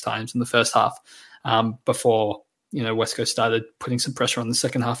 5 or 6 times in the first half before West Coast started putting some pressure on the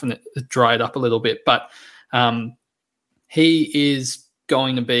second half and it dried up a little bit. But he is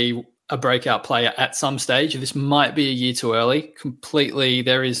going to be a breakout player at some stage. This might be a year too early. Completely,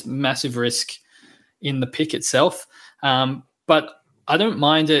 there is massive risk in the pick itself. But I don't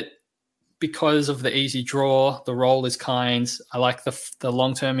mind it because of the easy draw. The role is kind. I like the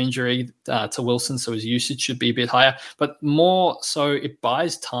long-term injury to Wilson, so his usage should be a bit higher. But more so, it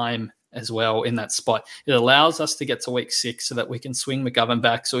buys time as well in that spot. It allows us to get to week 6 so that we can swing McGovern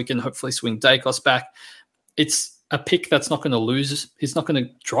back, so we can hopefully swing Dacos back. It's a pick that's not going to lose. He's not going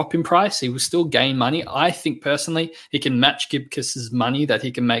to drop in price. He will still gain money. I think personally he can match Gibcus's money that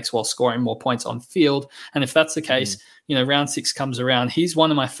he can make while scoring more points on field. And if that's the case, round 6 comes around, he's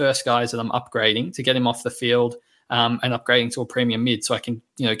one of my first guys that I'm upgrading to get him off the field and upgrading to a premium mid so I can,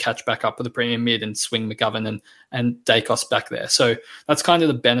 catch back up with a premium mid and swing McGovern and Dacos back there. So that's kind of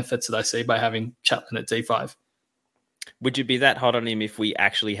the benefits that I see by having Chapman at D5. Would you be that hot on him if we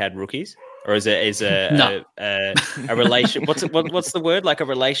actually had rookies? Or is a relation? What's the word? Like a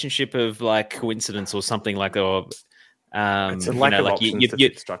relationship of coincidence or something like or it's a lack of options to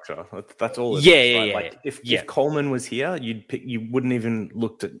fit structure. That's all. If Coleman was here, you wouldn't even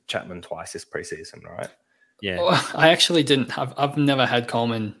looked at Chapman twice this preseason, right? Yeah, well, I actually didn't. I've never had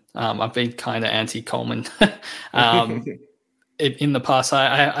Coleman. I've been kind of anti Coleman. In the past,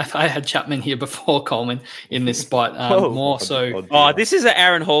 I had Chapman here before Coleman in this spot. This is an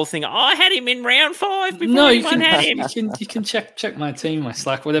Aaron Hall thing. I had him in round 5 before anyone had him. You can check my team, my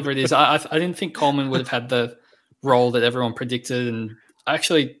Slack, whatever it is. I didn't think Coleman would have had the role that everyone predicted, and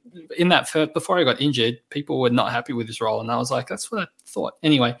actually in that first, before he got injured, people were not happy with his role, and I was like, that's what I thought.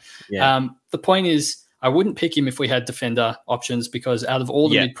 Anyway, the point is, I wouldn't pick him if we had defender options because out of all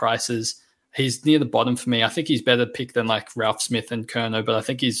the mid prices, he's near the bottom for me. I think he's better pick than Ralph Smith and Kerno, but I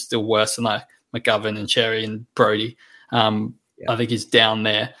think he's still worse than McGovern and Cherry and Brody. I think he's down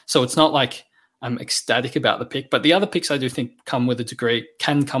there. So it's not like I'm ecstatic about the pick, but the other picks I do think can come with a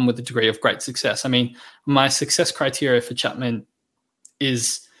degree of great success. I mean, my success criteria for Chapman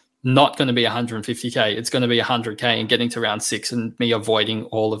is not going to be 150K. It's going to be 100K and getting to round 6 and me avoiding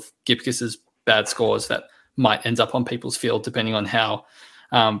all of Gibcus's bad scores that might end up on people's field depending on how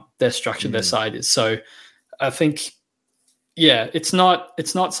their structure, their side is. So I think, it's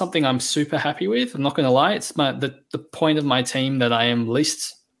not something I'm super happy with. I'm not going to lie. It's the point of my team that I am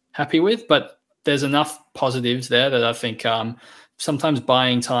least happy with, but there's enough positives there that I think sometimes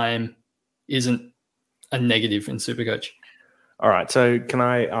buying time isn't a negative in Supercoach. All right, so can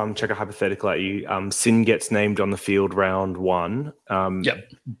I check a hypothetical at you? Sin gets named on the field round 1.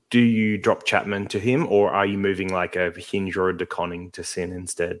 Yep. Do you drop Chapman to him, or are you moving like a Hinge or a De Koning to Sin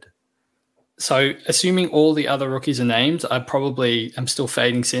instead? So assuming all the other rookies are named, I probably am still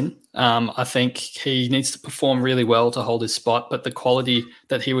fading Sin. I think he needs to perform really well to hold his spot, but the quality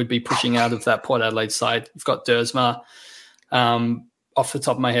that he would be pushing out of that Port Adelaide side, you've got Dersma. Off the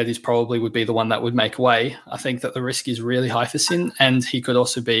top of my head, he probably would be the one that would make way. I think that the risk is really high for Sin, and he could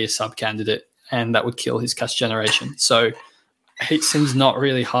also be a sub candidate, and that would kill his cash generation. So Sin's not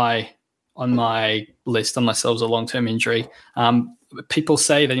really high on my list unless there was a long-term injury. People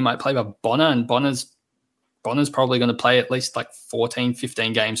say that he might play by Bonner, and Bonner's probably going to play at least like 14,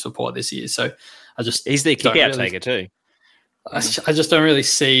 15 games for Port this year. So he's the kick-out taker too. I just don't really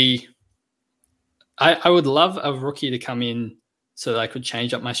see. I would love a rookie to come in so that I could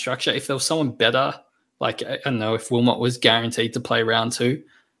change up my structure. If there was someone better, like, I don't know, if Wilmot was guaranteed to play round 2,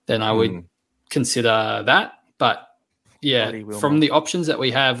 then I would consider that. But yeah, from the options that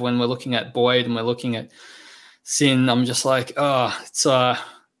we have when we're looking at Boyd and we're looking at Sin, I'm just like, it's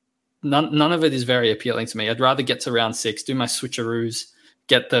none of it is very appealing to me. I'd rather get to round 6, do my switcheroos,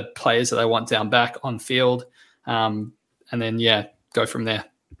 get the players that I want down back on field, and then, go from there.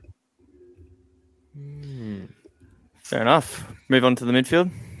 Fair enough. Move on to the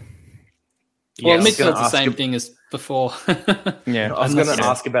midfield. Well, midfield's the same thing as before. Yeah, I was going to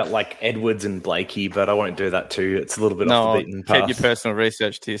ask about like Edwards and Blakey, but I won't do that too. It's a little bit off the beaten path. Keep your personal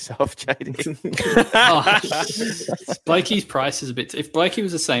research to yourself, JD. Blakey's price is a bit. If Blakey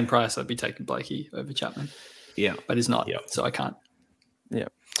was the same price, I'd be taking Blakey over Chapman. Yeah, but he's not, so I can't. Yeah.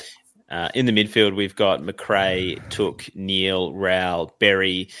 In the midfield, we've got McRae, Took, Neil, Rowell,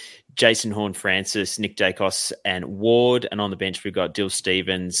 Berry, Jason Horne-Francis, Nick Dacos, and Ward. And on the bench, we've got Dill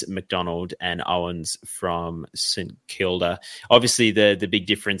Stevens, McDonald, and Owens from St Kilda. Obviously, the big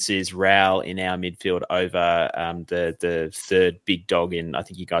difference is Rowell in our midfield over the third big dog in, I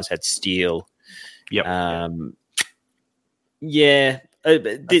think you guys had Steele. Yep. This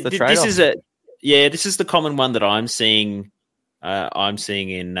is the common one that I'm seeing. I'm seeing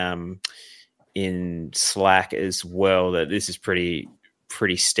in Slack as well, that this is pretty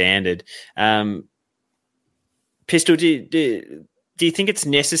standard. Pistol, do you think it's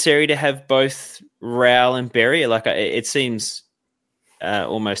necessary to have both Rowell and Berry? Like, it seems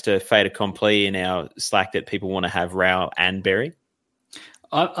almost a fait accompli in our Slack that people want to have Rowell and Berry.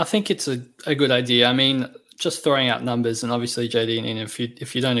 I think it's a good idea. I mean, just throwing out numbers, and obviously JD, and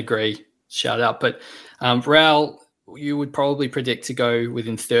if you don't agree, shout out. But Rowell, you would probably predict to go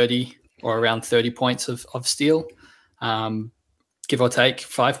within 30 or around 30 points of Steele, give or take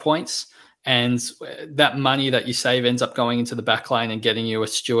 5 points. And that money that you save ends up going into the back line and getting you a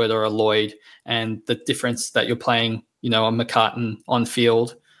Stewart or a Lloyd. And the difference that you're playing, a McCartan on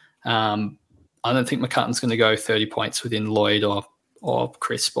field, I don't think McCartan's going to go 30 points within Lloyd or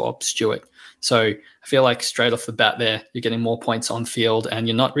Crisp or Stewart. So I feel like straight off the bat there, you're getting more points on field, and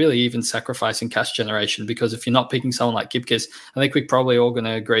you're not really even sacrificing cash generation, because if you're not picking someone like Gibcus, I think we're probably all going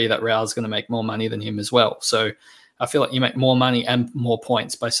to agree that Rowell's going to make more money than him as well. So I feel like you make more money and more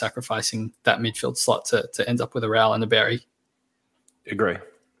points by sacrificing that midfield slot to end up with a Rowell and a Berry. Agree.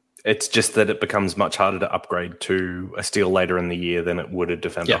 It's just that it becomes much harder to upgrade to a Steele later in the year than it would a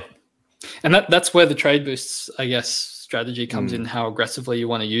defender. Yeah. And that's where the trade boosts, I guess, strategy comes in, how aggressively you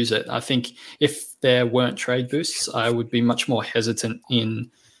want to use it. I think if there weren't trade boosts, I would be much more hesitant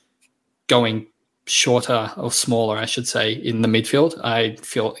in going shorter or smaller, I should say, in the midfield. I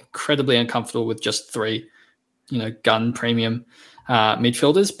feel incredibly uncomfortable with just 3, gun premium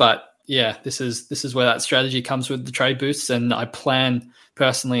midfielders. But yeah, this is where that strategy comes with the trade boosts, and I plan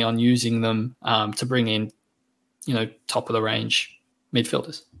personally on using them to bring in, top of the range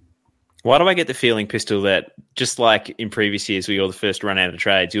midfielders. Why do I get the feeling, Pistol, that just like in previous years where you're the first to run out of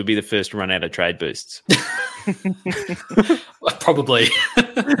trades, you'll be the first to run out of trade boosts? Probably.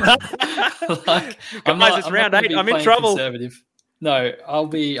 It's round 8. I'm in trouble. No, I'll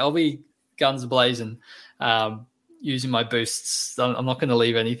be guns blazing, using my boosts. I'm not going to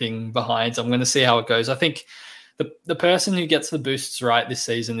leave anything behind. I'm going to see how it goes. I think the person who gets the boosts right this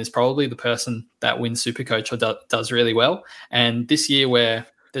season is probably the person that wins Supercoach or does really well. And this year, where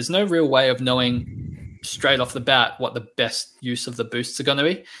there's no real way of knowing straight off the bat what the best use of the boosts are going to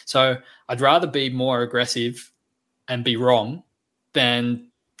be. So I'd rather be more aggressive and be wrong than,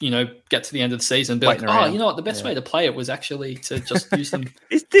 get to the end of the season and be like, you know what, the best way to play it was actually to just use them.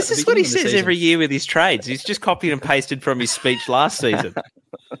 This is what he says every year with his trades. He's just copied and pasted from his speech last season.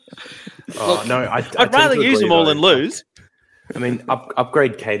 Oh, no, I I'd rather use them all than lose. I mean,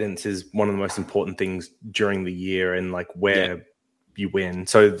 upgrade cadence is one of the most important things during the year and like where you win.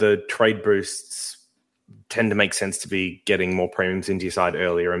 So the trade boosts tend to make sense to be getting more premiums into your side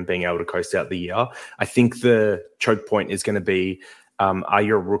earlier and being able to coast out the year. I think the choke point is going to be, are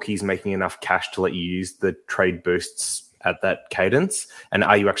your rookies making enough cash to let you use the trade boosts at that cadence? And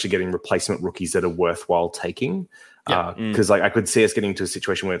are you actually getting replacement rookies that are worthwhile taking? Because like I could see us getting to a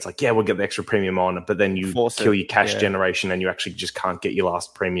situation where it's like, we'll get the extra premium on, but then you kill your cash generation and you actually just can't get your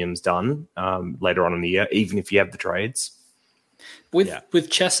last premiums done later on in the year, even if you have the trades. With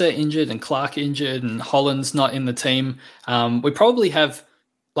Chesser injured and Clark injured and Holland's not in the team, we probably have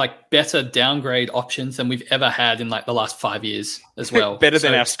like better downgrade options than we've ever had in like the last 5 years as well. Better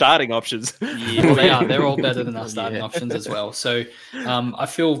than our starting options. Yeah, they are. They're all better than our starting options as well. So I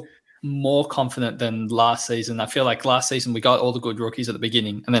feel more confident than last season. I feel like last season we got all the good rookies at the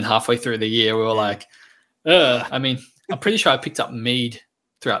beginning, and then halfway through the year we were like, I mean, I'm pretty sure I picked up Mead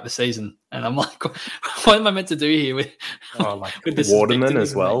throughout the season, and I'm like, what am I meant to do here with with this Waterman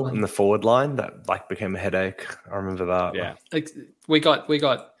as well in the forward line? That like became a headache. I remember that. Yeah, like, we got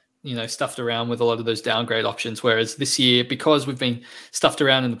stuffed around with a lot of those downgrade options, whereas this year, because we've been stuffed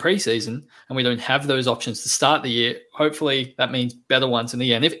around in the preseason and we don't have those options to start the year, hopefully that means better ones in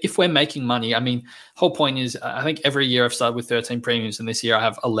the end. If we're making money, I mean, whole point is, I think every year I've started with 13 premiums and this year I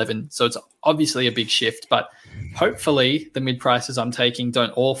have 11. So it's obviously a big shift, but hopefully the mid prices I'm taking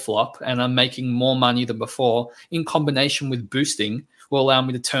don't all flop and I'm making more money than before in combination with boosting will allow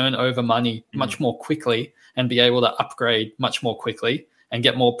me to turn over money much more quickly and be able to upgrade much more quickly and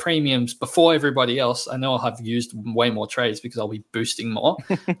get more premiums before everybody else. I know I'll have used way more trades because I'll be boosting more.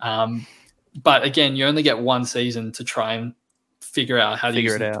 But again, you only get one season to try and figure out how to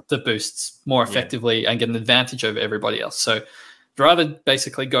use the boosts more effectively and get an advantage over everybody else. So I'd rather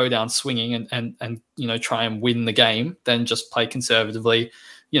basically go down swinging and try and win the game than just play conservatively,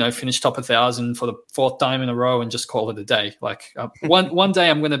 finish top 1,000 for the fourth time in a row and just call it a day. Like one day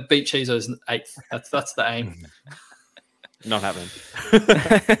I'm going to beat Chizo's 8th. That's the aim. Not happening.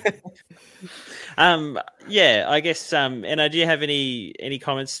 I guess. Anna, do you have any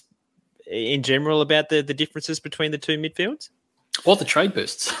comments in general about the differences between the two midfields or the trade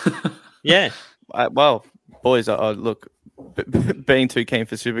boosts? Yeah. Well, boys, look, being too keen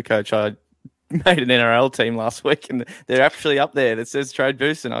for Supercoach, I made an NRL team last week, and they're actually up there that says trade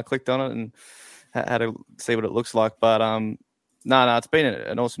boost, and I clicked on it and had to see what it looks like. But no, it's been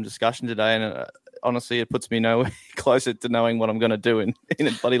an awesome discussion today, and honestly, it puts me nowhere closer to knowing what I'm going to do in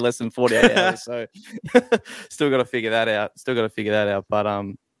bloody less than 48 hours. So still got to figure that out.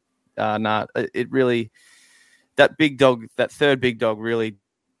 But it really, that big dog, that third big dog really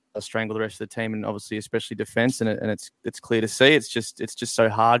does strangle the rest of the team, and obviously especially defense. And it's clear to see. It's just so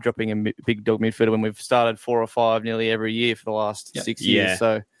hard dropping a big dog midfielder when we've started 4 or 5 nearly every year for the last 6 years.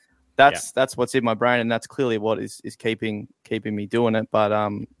 So that's what's in my brain, and that's clearly what is keeping me doing it.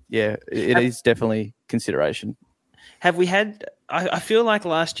 But it is definitely consideration. Have we had? I feel like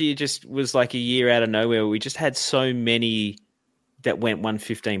last year just was like a year out of nowhere. We just had so many that went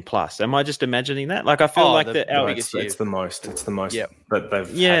 115 plus. Am I just imagining that? Like I feel like it's the most. It's the most that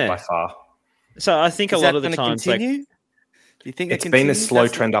they've had by far. So I think a lot of the times, continue? Do you think it's been a slow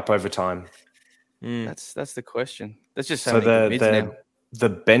trend up over time? That's the question. That's just so the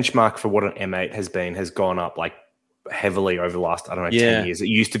benchmark for what an M8 has gone up like heavily over the last, 10 years. It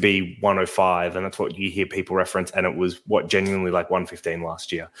used to be 105, and that's what you hear people reference, and it was genuinely like 115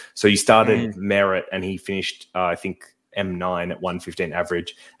 last year. So you started Merritt, and he finished, I think, M9 at 115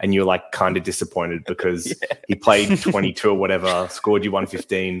 average, and you're like kind of disappointed because he played 22 or whatever, scored you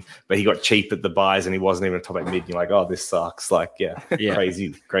 115, but he got cheap at the buys, and he wasn't even a top 8 mid. And you're like, oh, this sucks. Like,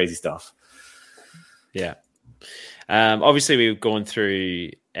 crazy stuff. Yeah. Obviously, we've gone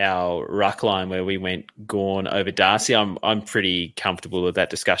through our ruck line where we went Gawn over Darcy. I'm pretty comfortable with that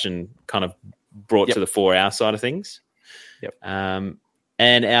discussion kind of brought to the 4 hour side of things. Yep.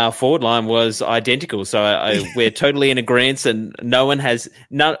 And our forward line was identical. So we're totally in agreement, and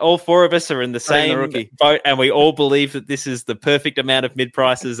all 4 of us are in the same boat, and we all believe that this is the perfect amount of mid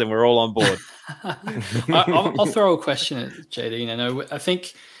prices, and we're all on board. I'll throw a question at JD. I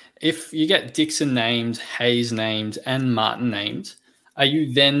think if you get Dixon named, Hayes named, and Martin named, are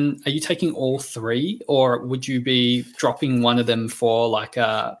you taking all 3, or would you be dropping one of them for like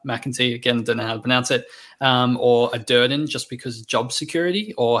a McEntee, again, don't know how to pronounce it, or a Durden just because job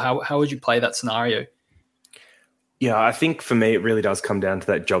security, or how would you play that scenario? Yeah, I think for me, it really does come down to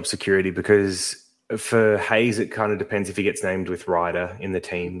that job security, because for Hayes, it kind of depends if he gets named with Ryder in the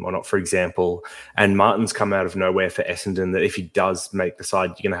team or not, for example. And Martin's come out of nowhere for Essendon, that if he does make the side,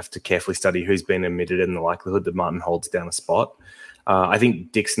 you're going to have to carefully study who's been omitted and the likelihood that Martin holds down a spot. I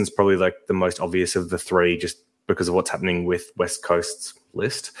think Dixon's probably like the most obvious of the three, just because of what's happening with West Coast's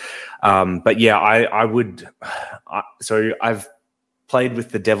list. But yeah, I would. So I've played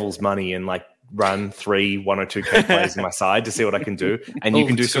with the devil's money and like run 3 102K plays in my side to see what I can do, and you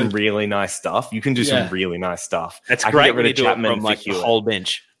can do some really nice stuff. You can do some really nice stuff. That's great when you do it from like the whole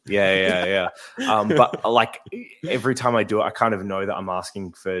bench. Yeah. But like every time I do it, I kind of know that I'm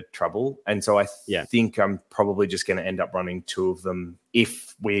asking for trouble, and so I think I'm probably just going to end up running 2 of them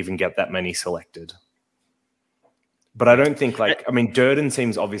if we even get that many selected. But I don't think Durden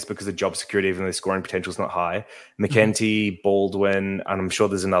seems obvious because of job security, even though the scoring potential is not high. McKenty, Baldwin, and I'm sure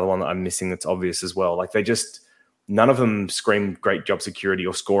there's another one that I'm missing that's obvious as well. Like none of them scream great job security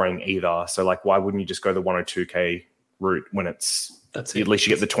or scoring either. So like, why wouldn't you just go the 102K route when at least you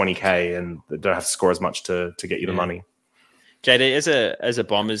get the 20K and they don't have to score as much to get you the money? JD, as a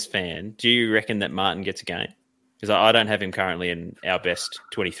Bombers fan, do you reckon that Martin gets a game? Because I don't have him currently in our best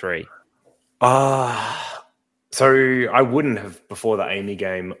 23. So I wouldn't have before the Amy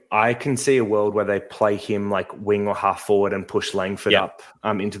game. I can see a world where they play him like wing or half forward and push Langford up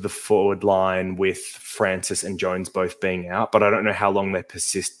into the forward line with Francis and Jones both being out. But I don't know how long they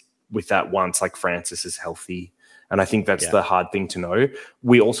persist with that once like Francis is healthy. And I think that's the hard thing to know.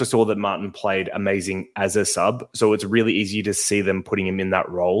 We also saw that Martin played amazing as a sub. So it's really easy to see them putting him in that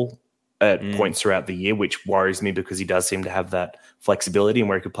role at points throughout the year, which worries me because he does seem to have that flexibility and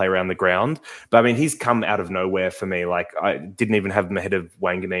where he could play around the ground. But I mean, he's come out of nowhere for me. Like I didn't even have him ahead of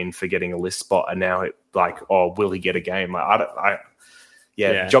Wanganeen for getting a list spot. And now will he get a game?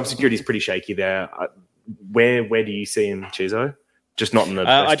 Job security is pretty shaky there. Where do you see him, Chizo? Just not in the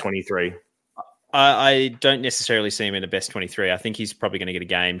best 23. I don't necessarily see him in the best 23. I think he's probably going to get a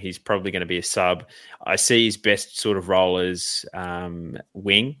game. He's probably going to be a sub. I see his best sort of role as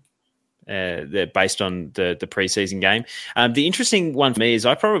wing. Based on the preseason game. The interesting one for me is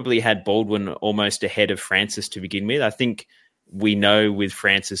I probably had Baldwin almost ahead of Francis to begin with. I think we know with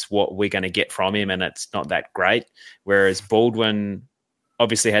Francis what we're going to get from him, and it's not that great. Whereas Baldwin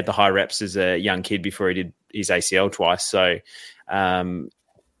obviously had the high reps as a young kid before he did his ACL twice. So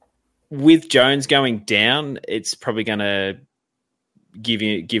with Jones going down, it's probably going to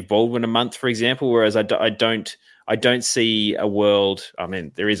give Baldwin a month, for example, whereas I don't see a world. I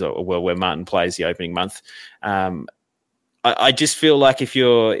mean, there is a world where Martin plays the opening month. I just feel like if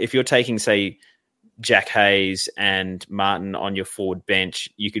you're taking, say, Jack Hayes and Martin on your forward bench,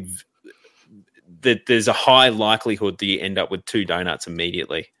 there's a high likelihood that you end up with 2 donuts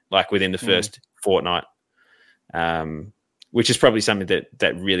immediately, like within the first fortnight, which is probably something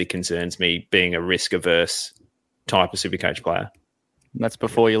that really concerns me, being a risk-averse type of Supercoach player. And that's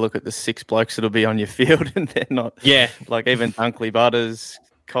before you look at the 6 blokes that'll be on your field, and they're not. Yeah, like even Dunkley, Butters,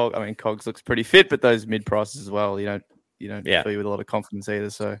 Cog. I mean, Cogs looks pretty fit, but those mid prices as well. You don't feel with a lot of confidence either.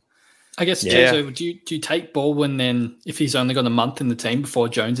 So, I guess Jezo, do you take Baldwin then if he's only got a month in the team before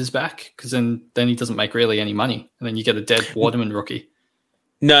Jones is back? Because then he doesn't make really any money, and then you get a dead Waterman rookie.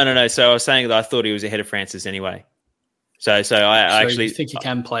 No. So I was saying that I thought he was ahead of Francis anyway. So I actually think he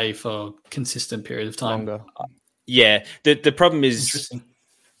can play for a consistent period of time. Longer. Yeah, the problem is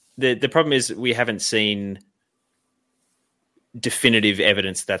the problem is we haven't seen definitive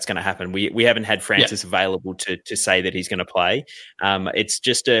evidence that's going to happen. We haven't had Francis available to say that he's going to play. It's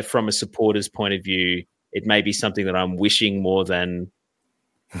just from a supporter's point of view, it may be something that I'm wishing more than.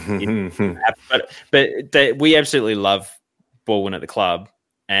 But we absolutely love Baldwin at the club,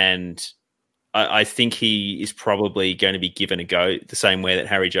 and I think he is probably going to be given a go the same way that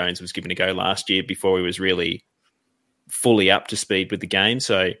Harry Jones was given a go last year before he was really fully up to speed with the game.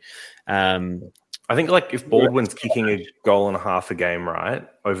 So I think like if Baldwin's kicking a goal and a half a game, right,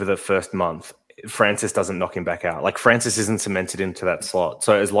 over the first month, Francis doesn't knock him back out. Like Francis isn't cemented into that slot.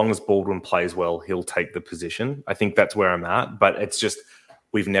 So as long as Baldwin plays well, he'll take the position. I think that's where I'm at. But it's just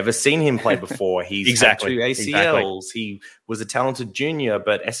we've never seen him play before. He's had 2 ACLs. He was a talented junior,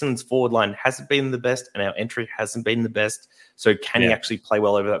 but Essendon's forward line hasn't been the best and our entry hasn't been the best. So can he actually play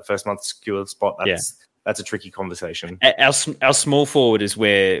well over that first month, secure the spot? That's a tricky conversation. Our small forward is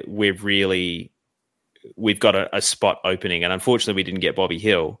where we've got a spot opening, and unfortunately we didn't get Bobby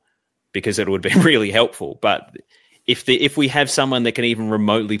Hill because it would have been really helpful. But if we have someone that can even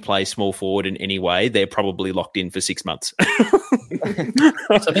remotely play small forward in any way, they're probably locked in for 6 months. So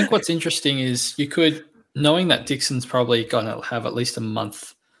I think what's interesting is you could, knowing that Dixon's probably going to have at least a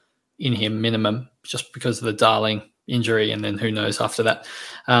month in him minimum, just because of the Darling injury, and then who knows after that.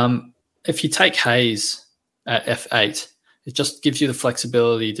 if you take Hayes at F8, it just gives you the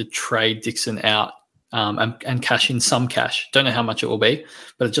flexibility to trade Dixon out and cash in some cash. Don't know how much it will be,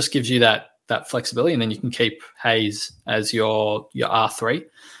 but it just gives you that flexibility, and then you can keep Hayes as your R3.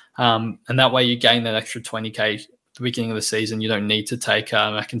 And that way you gain that extra 20K at the beginning of the season. You don't need to take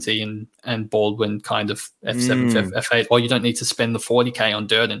McEntee and Baldwin kind of F7, F8, or you don't need to spend the 40K on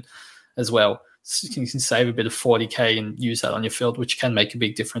Durden as well. So you can save a bit of 40K and use that on your field, which can make a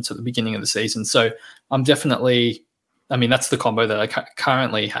big difference at the beginning of the season. So I'm definitely, that's the combo that I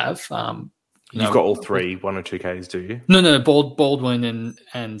currently have. You've got all three 1 or 2Ks, do you? No. Baldwin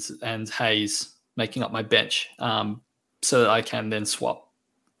and Hayes making up my bench, so that I can then swap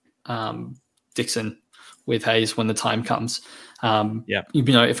Dixon with Hayes when the time comes.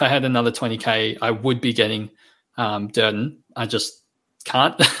 If I had another 20K, I would be getting Durden. I just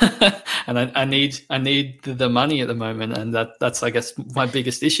can't, and I need the money at the moment, and that's I guess my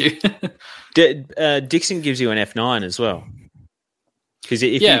biggest issue. Dixon gives you an F9 as well, because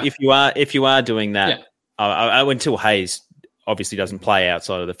if you are doing that, until Hayes obviously doesn't play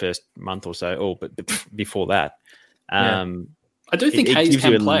outside of the first month or so, but before that, I do think Hayes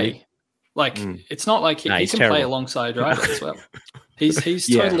can play. It's not like he can terrible. play alongside Ryder as well. He's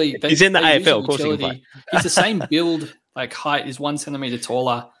totally. He's in the AFL, of course he can play. He's the same build. Height is 1 centimeter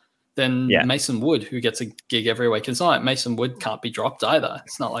taller than Mason Wood, who gets a gig every week. It's not like Mason Wood can't be dropped either.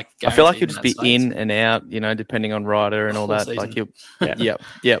 It's not like I feel like he'll just be in and out, depending on Ryder and all that. Season. Like he'll,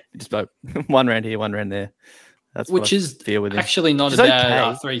 just about 1 round here, 1 round there. That's which is actually not a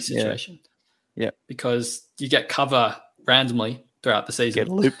bad R3 situation. Yeah, because you get cover randomly throughout the season.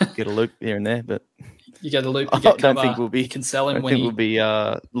 Get a loop here and there, but. You get a loop. You get cover. You can sell him when we'll be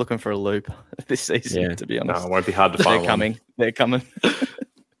looking for a loop this season. To be honest, no, it won't be hard to find. They're coming.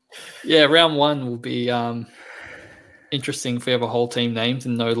 Round 1 will be interesting if we have a whole team named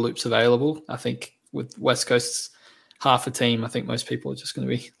and no loops available. I think with West Coast's half a team, I think most people are just going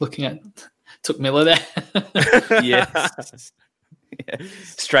to be looking at Took Miller there. Yes.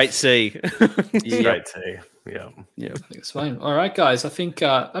 Straight C. Straight C. Yeah. I think it's fine. All right, guys. I think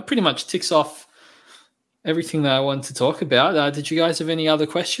that pretty much ticks off everything that I wanted to talk about. Did you guys have any other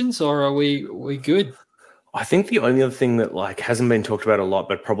questions, or are we good? I think the only other thing that hasn't been talked about a lot,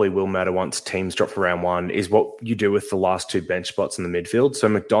 but probably will matter once teams drop for round 1, is what you do with the last 2 bench spots in the midfield. So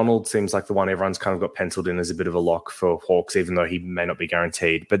McDonald seems like the one everyone's kind of got penciled in as a bit of a lock for Hawks, even though he may not be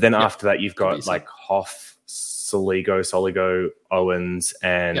guaranteed. But then after that, you've got Hoff, Soligo, Owens,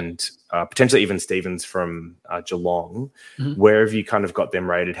 and potentially even Stevens from Geelong. Mm-hmm. Where have you kind of got them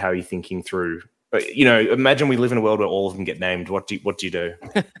rated? How are you thinking through? Imagine we live in a world where all of them get named. What do you do?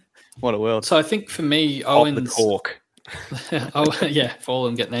 What a world. So I think for me, Owens... the cork. For all of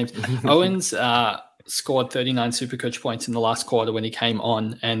them get named. Owens scored 39 Supercoach points in the last quarter when he came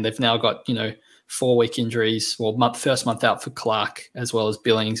on, and they've now got, 4-week injuries. Well, first month out for Clark, as well as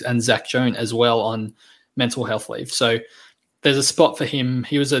Billings, and Zach Jones as well on mental health leave. So there's a spot for him.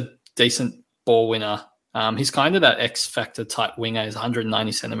 He was a decent ball winner. He's kind of that X-factor type winger. He's a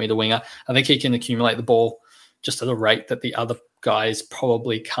 190-centimeter winger. I think he can accumulate the ball just at a rate that the other guys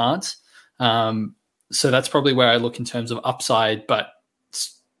probably can't. So that's probably where I look in terms of upside, but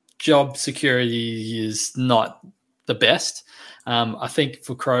job security is not the best. I think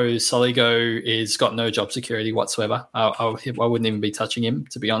for Crows, Soligo is got no job security whatsoever. I wouldn't even be touching him,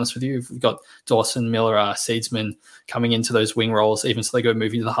 to be honest with you. If we've got Dawson, Miller, Seedsman coming into those wing roles, even Soligo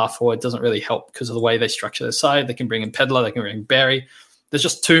moving to the half forward doesn't really help because of the way they structure their side. They can bring in Pedler, they can bring in Barry. There's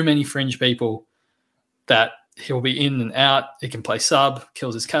just too many fringe people that he'll be in and out. He can play sub,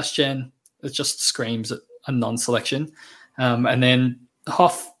 kills his cash gen. It just screams at a non-selection. And then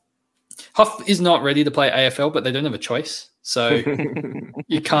Hoff is not ready to play AFL, but they don't have a choice. So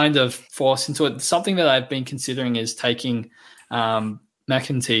you kind of force into it. Something that I've been considering is taking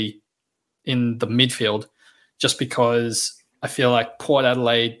McEntee in the midfield, just because I feel like Port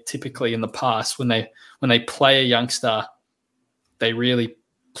Adelaide typically in the past, when they play a youngster, they really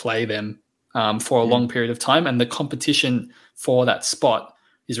play them for a long period of time. And the competition for that spot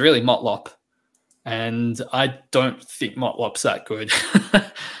is really Motlop. And I don't think Motlop's that good.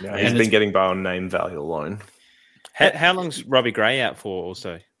 No, he's been getting by on name value alone. How long's Robbie Gray out for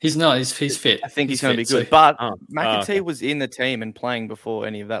also? He's not. He's fit. I think he's going to be good. But McEntee was in the team and playing before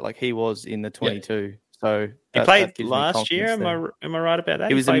any of that. Like he was in the 22. So he played last year. Am I right about that?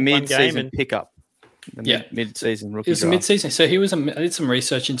 He was a mid-season pickup. Mid-season rookie. It was a mid-season. So he was. I did some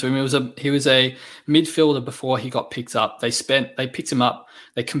research into him. He was a midfielder before he got picked up. They picked him up.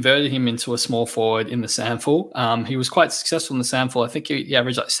 They converted him into a small forward in the SANFL. He was quite successful in the SANFL. I think he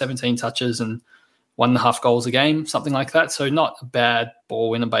averaged like 17 touches and 1.5 goals a game, something like that. So not a bad ball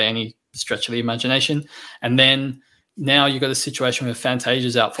winner by any stretch of the imagination. And then now you've got a situation where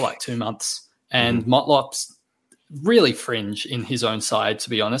Fantasia's out for like 2 months and Motlop's really fringe in his own side, to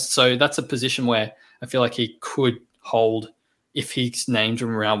be honest. So that's a position where I feel like he could hold if he's named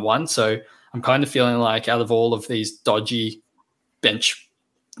from round 1. So I'm kind of feeling like out of all of these dodgy bench,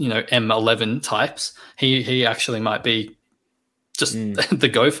 M11 types, he actually might be just the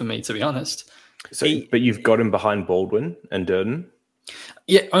go for me, to be honest. So, but you've got him behind Baldwin and Durden?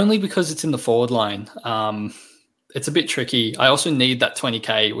 Yeah, only because it's in the forward line. It's a bit tricky. I also need that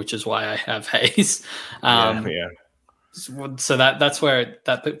 20K, which is why I have Hayes. So that's where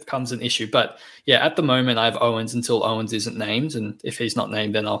that becomes an issue. But yeah, at the moment I have Owens until Owens isn't named, and if he's not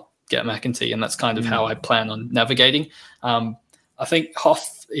named, then I'll get McEntee, and that's kind of how I plan on navigating. I think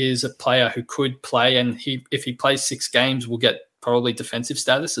Hoff is a player who could play, and if he plays 6 games, will get probably defensive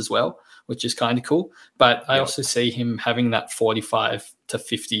status as well, which is kind of cool. But I also see him having that 45 to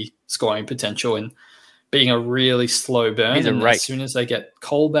 50 scoring potential and being a really slow burn. And as soon as they get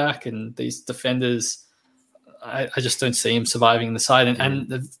Cole back and these defenders, I just don't see him surviving the side. And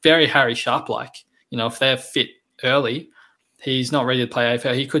they're very Harry Sharp-like. If they're fit early, he's not ready to play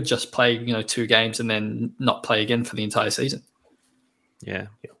AFL. He could just play, 2 games and then not play again for the entire season. Yeah.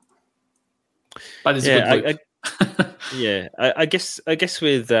 But it's a good loop. I guess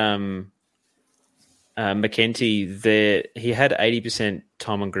with McEntee, he had 80%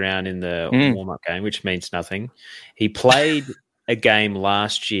 time on ground in the warm-up game, which means nothing. He played a game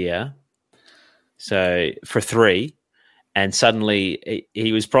last year, so for 3, and suddenly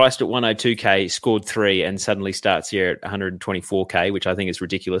he was priced at 102K, scored 3, and suddenly starts here at 124K, which I think is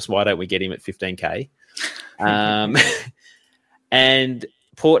ridiculous. Why don't we get him at 15K? And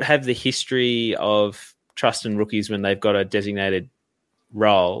Port have the history of trusting rookies when they've got a designated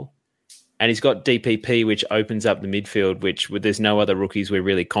role. And he's got DPP, which opens up the midfield, which there's no other rookies we're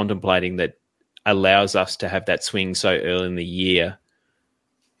really contemplating that allows us to have that swing so early in the year.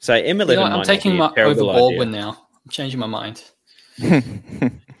 So M11 I'm taking him over Baldwin now. I'm changing my mind.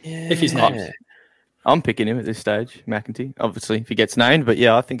 If he's named. I'm picking him at this stage, McEntee. Obviously, if he gets named, but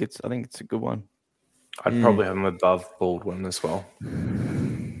yeah, I think it's a good one. I'd probably have him above Baldwin as well.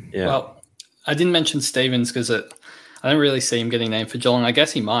 Yeah. Well, I didn't mention Stevens because I don't really see him getting named for Geelong. I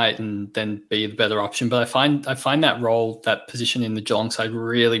guess he might and then be the better option. But I find that position in the Geelong side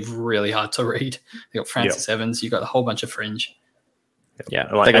really, really hard to read. You got Francis Evans. You got a whole bunch of fringe. Yeah,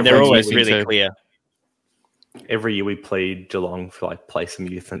 and they're always really clear. Every year we plead Geelong for play some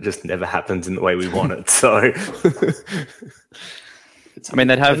youth, and it just never happens in the way we want it. So,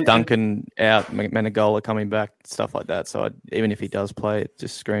 they'd have Duncan out, Menegola coming back, stuff like that. So even if he does play, it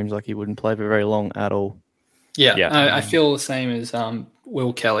just screams like he wouldn't play for very long at all. Yeah. I feel the same as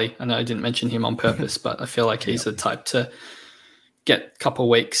Will Kelly. I know I didn't mention him on purpose, but I feel like he's the type to get a couple of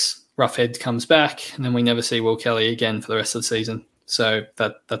weeks, Roughhead comes back, and then we never see Will Kelly again for the rest of the season. So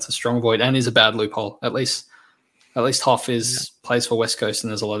that's a strong void and is a bad loophole. At least Hoff plays for West Coast,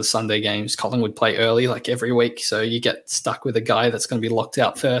 and there's a lot of Sunday games. Collingwood play early, every week, so you get stuck with a guy that's going to be locked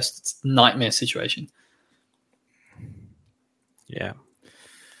out first. It's a nightmare situation. Yeah.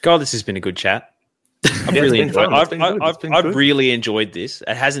 God, this has been a good chat. I've really enjoyed this.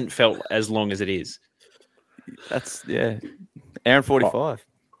 It hasn't felt as long as it is. That's hour and 45.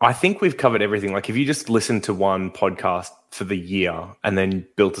 I think we've covered everything. If you just listen to one podcast for the year and then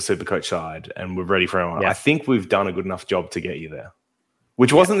built a Supercoach side and we're ready for everyone, I think we've done a good enough job to get you there.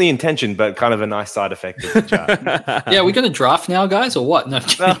 Which wasn't the intention, but kind of a nice side effect of the chat. Yeah, we got a draft now, guys, or what? No.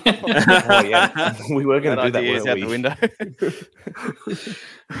 We were going to do that. Out the window.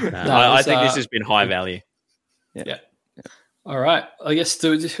 I think this has been high value. Yeah. All right. I guess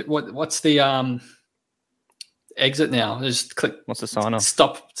what's the exit now? Just click. What's the sign off?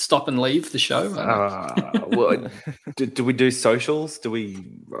 Stop and leave the show. Do we do socials? Do we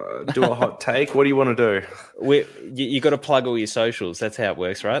do a hot take? What do you want to do? You got to plug all your socials. That's how it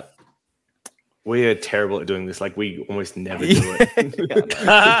works, right? We are terrible at doing this. We almost never do it.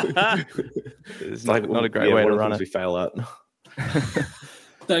 It's not a great way to run it. We fail at.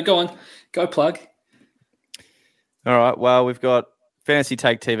 No, go on. Go plug. All right. Well, we've got Fantasy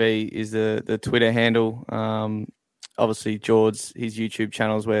Take TV is the Twitter handle. Obviously, George's his YouTube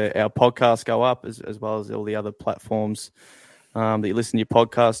channels where our podcasts go up, as well as all the other platforms that you listen to your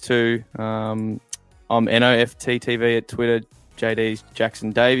podcast to. I'm NOFTTV at Twitter. JD's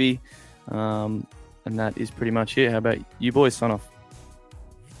Jackson Davey. And that is pretty much it. How about you boys? Sign off.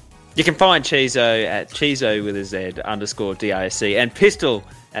 You can find Chizo at Chizo with a Z _DRSC and Pistol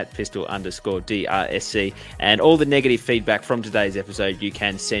at Pistol _DRSC. And all the negative feedback from today's episode you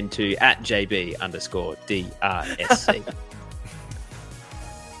can send to at JB _DRSC.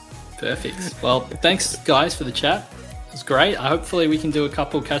 Perfect. Well, thanks, guys, for the chat. It was great. Hopefully we can do a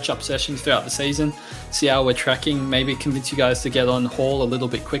couple catch-up sessions throughout the season, see how we're tracking, maybe convince you guys to get on Hall a little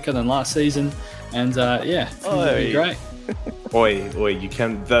bit quicker than last season. And it'll be great. Oi, you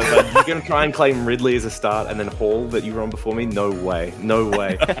can you're going to try and claim Ridley as a start and then Hall that you were on before me? No way.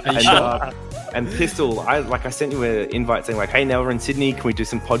 And Pistol, I sent you an invite saying like, hey, now we're in Sydney, can we do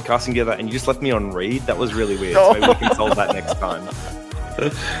some podcasting together? And you just left me on read. That was really weird. So maybe we can solve that next time.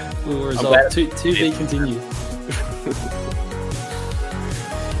 We'll resolve. To be continued.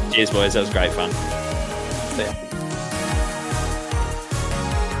 Cheers, boys. That was great fun. See ya.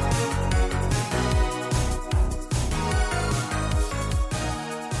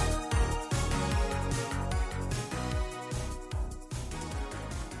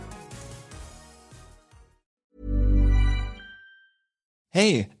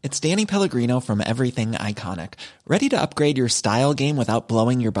 Hey, it's Danny Pellegrino from Everything Iconic. Ready to upgrade your style game without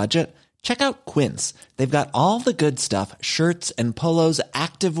blowing your budget? Check out Quince. They've got all the good stuff, shirts and polos,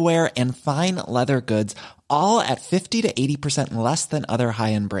 activewear, and fine leather goods, all at 50 to 80% less than other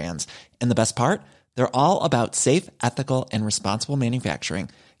high-end brands. And the best part? They're all about safe, ethical, and responsible manufacturing.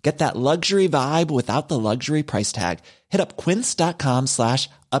 Get that luxury vibe without the luxury price tag. Hit up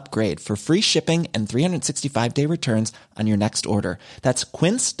quince.com/upgrade for free shipping and 365-day returns on your next order. That's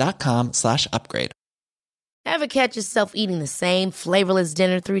quince.com/upgrade. Ever catch yourself eating the same flavorless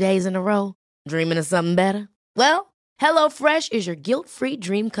dinner 3 days in a row? Dreaming of something better? Well, HelloFresh is your guilt-free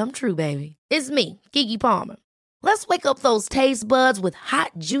dream come true, baby. It's me, Keke Palmer. Let's wake up those taste buds with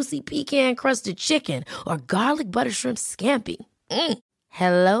hot, juicy pecan-crusted chicken or garlic butter shrimp scampi.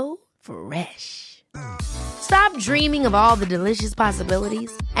 Hello Fresh. Stop dreaming of all the delicious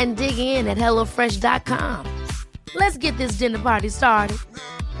possibilities and dig in at HelloFresh.com. Let's get this dinner party started.